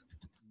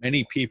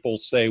 many people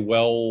say,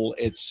 well,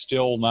 it's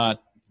still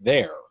not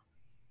there.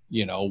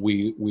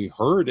 We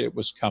heard it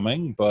was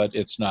coming, but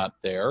it's not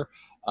there.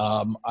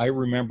 I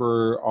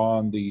remember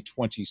on the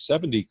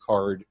 2070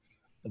 card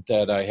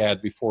that I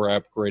had before I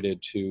upgraded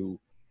to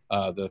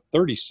the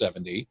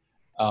 3070,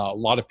 a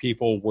lot of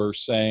people were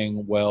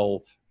saying,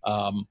 well,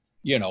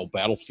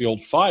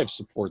 Battlefield 5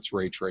 supports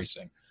ray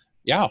tracing.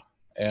 Yeah,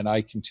 and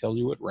I can tell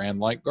you it ran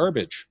like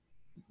garbage.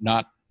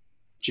 Not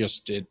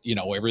just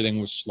everything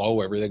was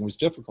slow, everything was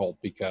difficult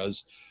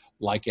because,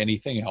 like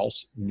anything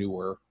else,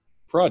 newer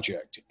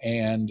project.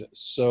 And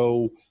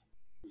so,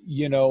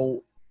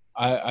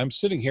 I'm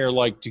sitting here,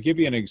 like, to give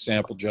you an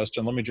example,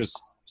 Justin, let me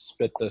just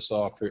spit this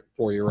off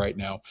for you right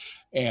now.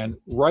 And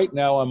right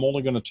now, I'm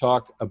only going to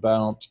talk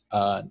about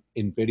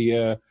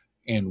NVIDIA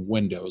and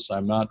Windows.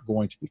 I'm not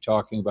going to be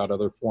talking about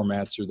other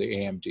formats or the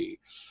AMD.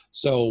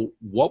 So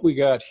what we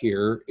got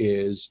here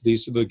is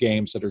these are the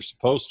games that are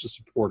supposed to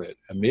support it.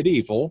 A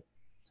Medieval,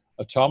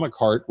 Atomic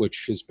Heart,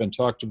 which has been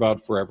talked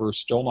about forever,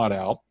 still not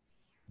out.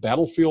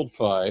 Battlefield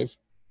 5,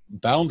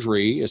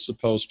 Boundary is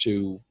supposed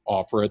to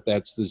offer it.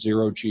 That's the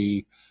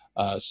zero-G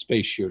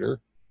space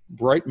shooter.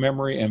 Bright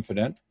Memory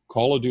Infinite,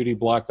 Call of Duty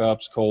Black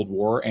Ops Cold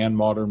War and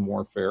Modern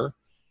Warfare,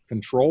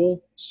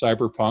 Control,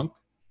 Cyberpunk,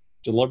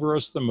 Deliver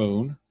Us the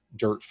Moon,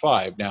 Dirt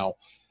 5. Now,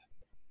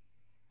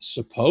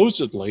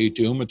 supposedly,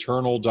 Doom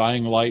Eternal,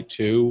 Dying Light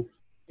 2,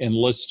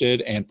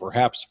 Enlisted, and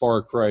perhaps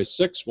Far Cry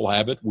 6 will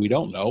have it. We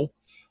don't know.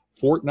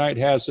 Fortnite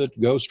has it.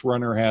 Ghost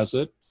Runner has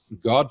it.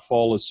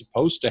 Godfall is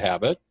supposed to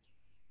have it.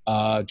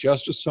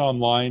 Justice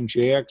Online,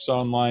 JX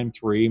Online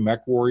 3,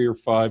 MechWarrior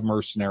 5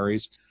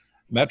 Mercenaries,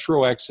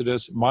 Metro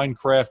Exodus,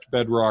 Minecraft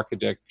Bedrock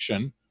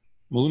Addiction,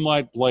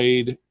 Moonlight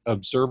Blade,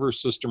 Observer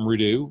System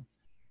Redo,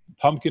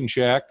 Pumpkin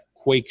Jack,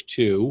 Quake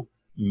 2,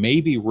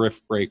 maybe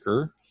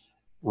Riftbreaker,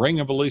 Ring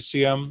of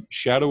Elysium,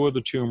 Shadow of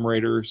the Tomb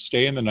Raider,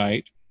 Stay in the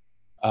Night,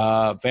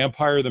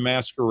 Vampire the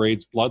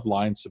Masquerade's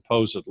Bloodline,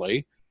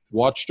 supposedly,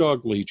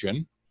 Watchdog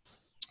Legion,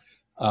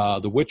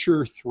 The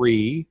Witcher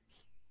 3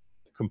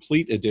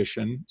 Complete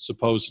Edition,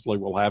 supposedly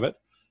will have it,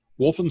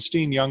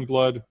 Wolfenstein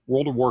Youngblood,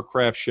 World of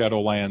Warcraft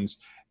Shadowlands,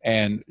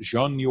 and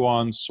Zhong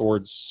Yuan's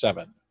Sword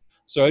 7.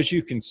 So as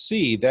you can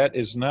see, that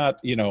is not,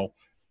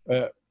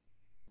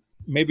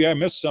 maybe I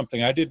missed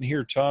something. I didn't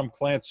hear Tom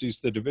Clancy's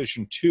The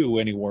Division 2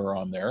 anywhere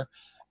on there.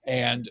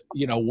 And,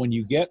 when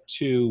you get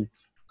to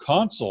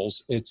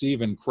consoles, it's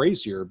even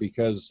crazier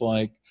because,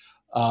 like,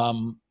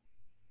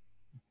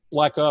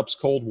 Black Ops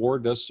Cold War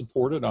does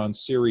support it on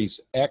Series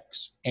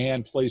X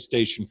and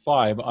PlayStation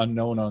 5,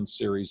 unknown on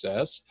Series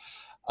S.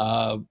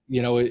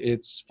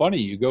 It's funny.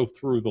 You go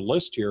through the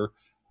list here.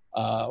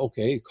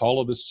 Okay,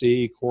 Call of the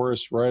Sea,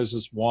 Chorus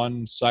Rises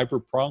 1,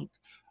 Cyberpunk,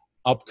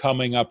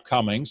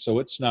 upcoming. So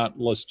it's not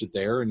listed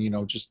there.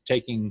 And, just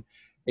taking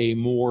a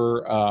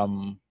more,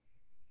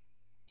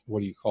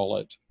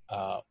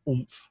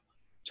 oomph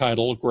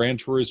title. Gran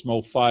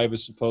Turismo 5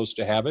 is supposed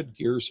to have it.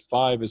 Gears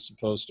 5 is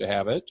supposed to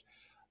have it.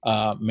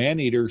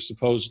 Maneater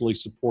supposedly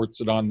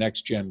supports it on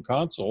next-gen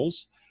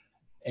consoles.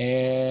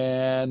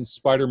 And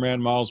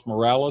Spider-Man Miles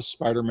Morales,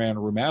 Spider-Man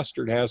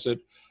Remastered has it.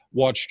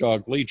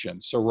 Watchdog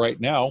Legion. So right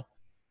now,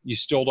 you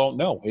still don't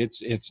know.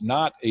 It's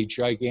not a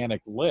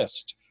gigantic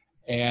list.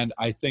 And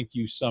I think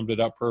you summed it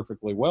up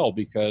perfectly well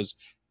because,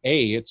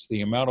 A, it's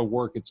the amount of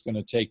work it's going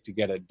to take to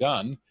get it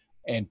done.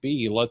 And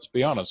B, let's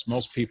be honest,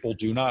 most people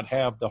do not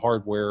have the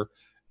hardware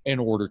in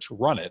order to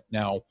run it.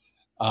 Now,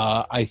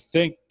 I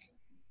think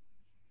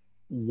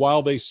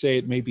while they say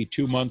it may be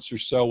 2 months or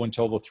so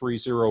until the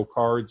 3.0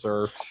 cards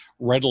are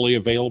readily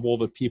available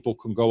that people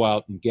can go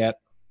out and get,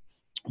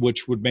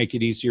 which would make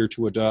it easier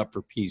to adopt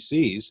for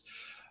PCs,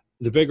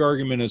 the big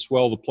argument is,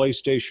 well, the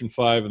PlayStation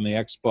 5 and the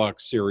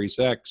Xbox Series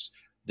X,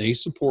 they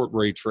support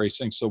ray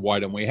tracing, so why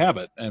don't we have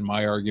it? And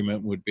my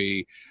argument would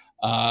be,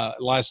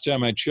 last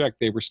time I checked,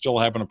 they were still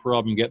having a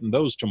problem getting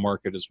those to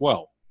market as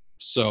well.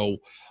 So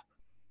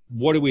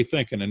what are we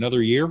thinking,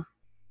 another year?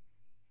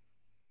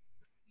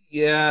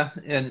 Yeah,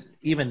 and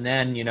even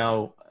then,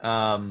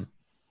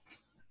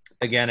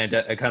 again,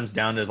 it comes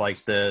down to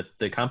like the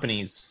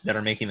companies that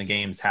are making the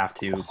games have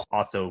to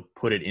also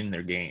put it in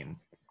their game.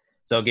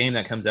 So a game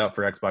that comes out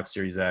for Xbox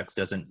Series X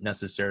doesn't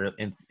necessarily,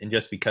 and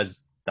just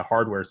because the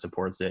hardware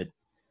supports it,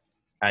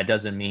 it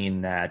doesn't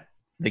mean that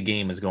the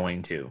game is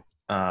going to.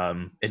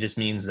 It just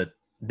means that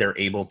they're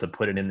able to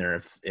put it in there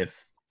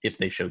if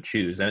they so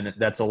choose, and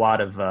that's a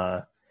lot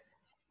of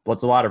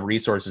a lot of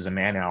resources and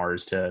man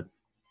hours to,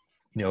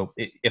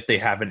 if they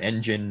have an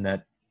engine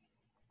that,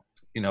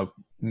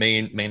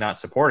 may not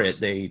support it,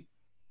 they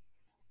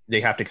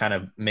have to kind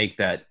of make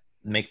that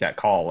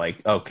call.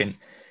 Like, oh,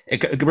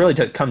 it really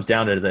comes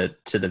down to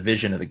the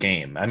vision of the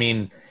game. I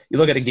mean, you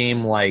look at a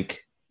game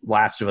like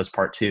Last of Us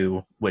Part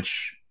 2,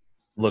 which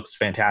looks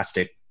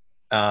fantastic.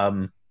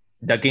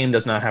 That game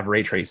does not have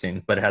ray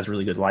tracing, but it has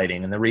really good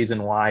lighting. And the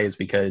reason why is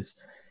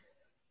because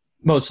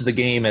most of the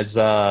game is,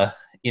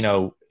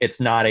 it's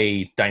not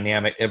a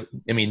dynamic.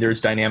 I mean,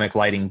 there's dynamic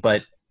lighting,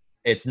 but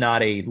it's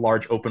not a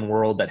large open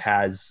world that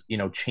has,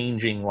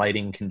 changing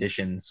lighting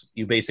conditions.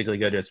 You basically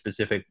go to a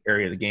specific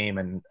area of the game,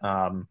 and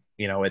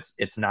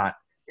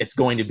it's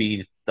going to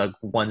be the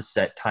one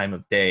set time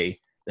of day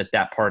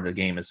that part of the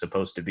game is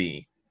supposed to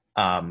be.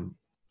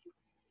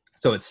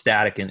 So it's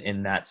static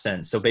in that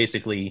sense. So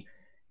basically,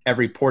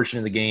 every portion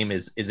of the game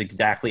is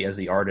exactly as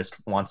the artist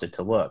wants it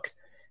to look.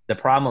 The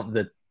problem,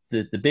 the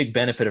big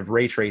benefit of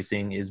ray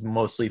tracing is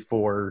mostly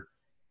for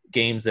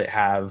games that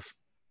have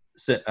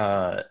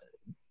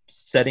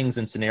settings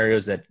and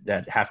scenarios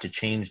that have to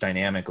change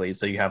dynamically.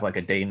 So you have like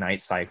a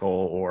day-night cycle,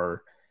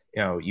 or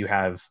you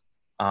have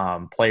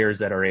players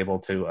that are able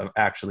to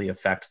actually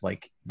affect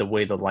like the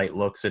way the light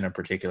looks in a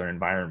particular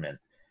environment.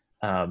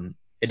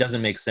 It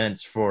doesn't make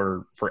sense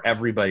for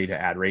everybody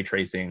to add ray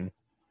tracing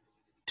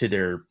to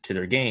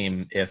their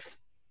game if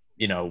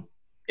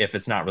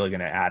it's not really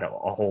going to add a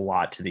whole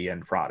lot to the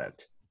end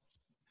product.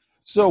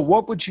 So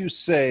what would you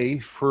say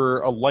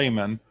for a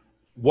layman,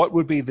 what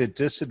would be the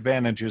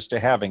disadvantages to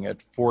having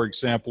it? For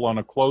example, on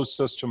a closed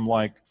system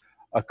like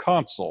a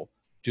console,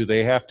 do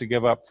they have to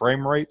give up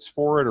frame rates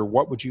for it? Or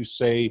what would you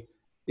say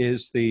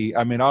is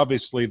I mean,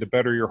 obviously the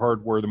better your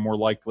hardware, the more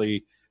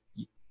likely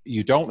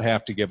you don't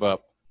have to give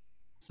up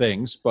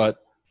things. But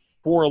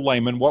for a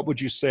layman, what would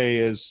you say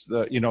is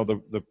the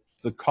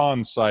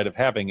con side of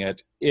having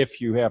it if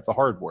you have the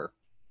hardware?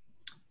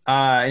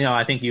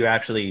 I think you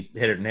actually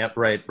hit it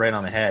right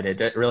on the head.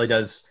 It really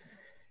does.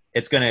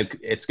 It's gonna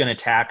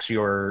tax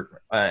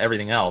your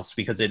everything else,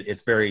 because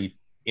it's very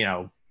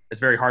it's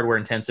very hardware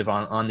intensive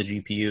on the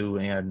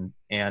GPU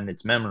and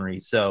its memory.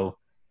 So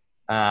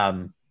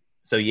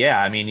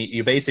yeah, I mean,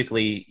 you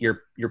basically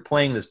you're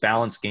playing this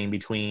balance game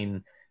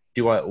between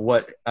do I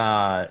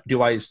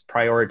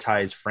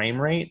prioritize frame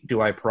rate,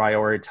 do I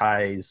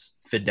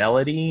prioritize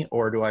fidelity,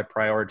 or do I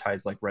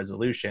prioritize like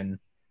resolution?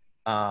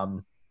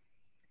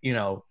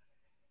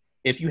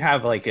 If you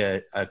have like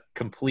a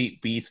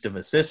complete beast of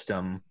a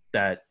system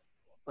that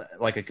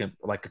like a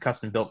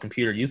custom built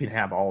computer, you can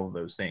have all of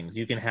those things.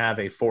 You can have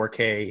a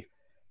 4K,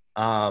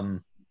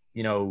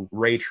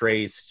 ray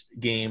traced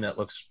game that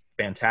looks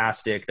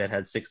fantastic, that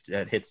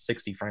hits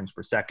 60 frames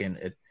per second.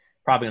 It's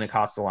probably going to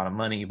cost a lot of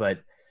money, but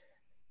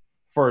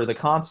for the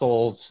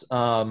consoles,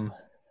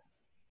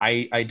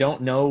 I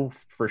don't know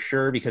for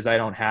sure, because I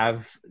don't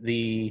have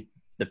the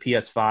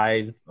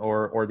PS5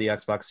 or the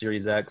Xbox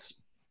Series X.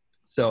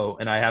 So,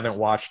 and I haven't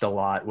watched a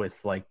lot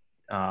with like,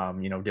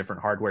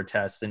 different hardware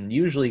tests, and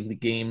usually the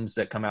games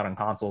that come out on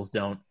consoles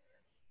don't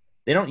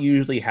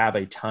usually have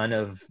a ton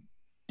of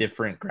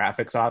different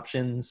graphics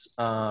options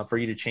for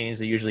you to change.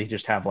 They usually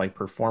just have like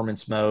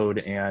performance mode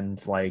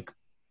and like,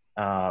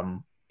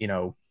 good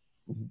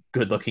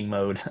looking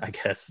mode, I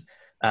guess,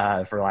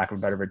 for lack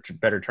of a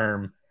better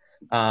term.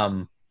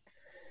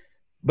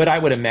 But I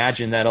would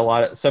imagine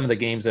that some of the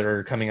games that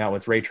are coming out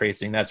with ray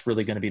tracing, that's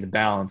really going to be the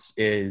balance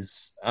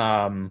is,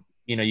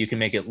 you can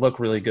make it look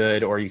really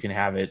good, or you can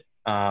have it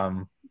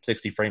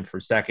 60 frames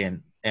per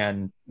second.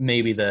 And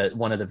maybe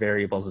one of the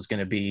variables is going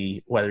to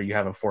be whether you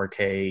have a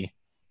 4K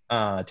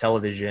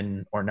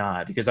television or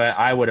not. Because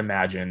I would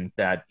imagine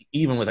that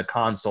even with a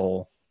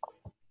console,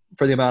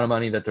 for the amount of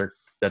money that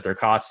they're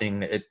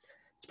costing,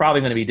 it's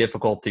probably going to be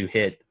difficult to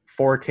hit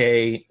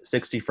 4K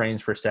 60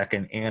 frames per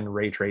second and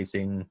ray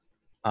tracing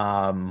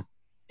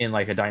in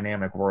like a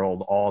dynamic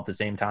world all at the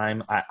same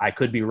time. I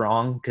could be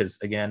wrong, because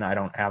again, I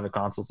don't have the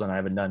consoles and I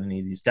haven't done any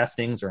of these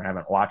testings, or I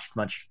haven't watched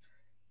much,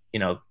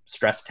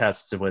 stress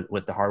tests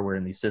with the hardware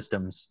in these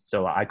systems.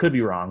 So I could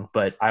be wrong,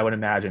 but I would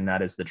imagine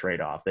that is the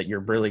trade-off, that you're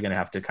really going to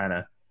have to kind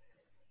of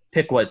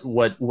pick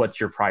what's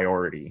your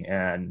priority.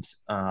 And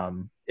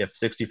if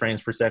 60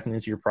 frames per second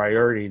is your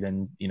priority,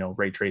 then,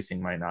 ray tracing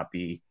might not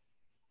be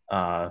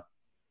in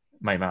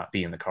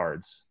the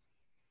cards.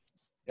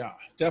 Yeah,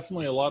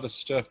 definitely a lot of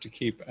stuff to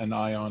keep an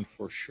eye on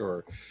for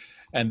sure.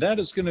 And that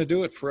is going to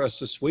do it for us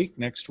this week.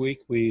 Next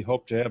week, we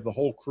hope to have the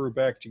whole crew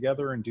back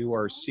together and do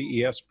our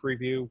CES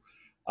preview.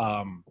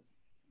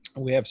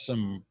 We have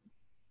some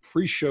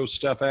pre-show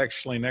stuff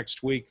actually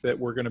next week that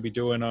we're going to be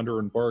doing under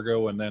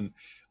embargo, and then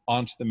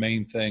on to the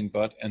main thing.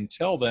 But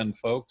until then,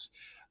 folks,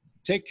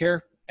 take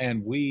care,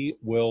 and we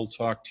will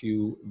talk to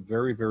you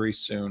very, very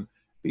soon.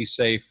 Be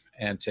safe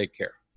and take care.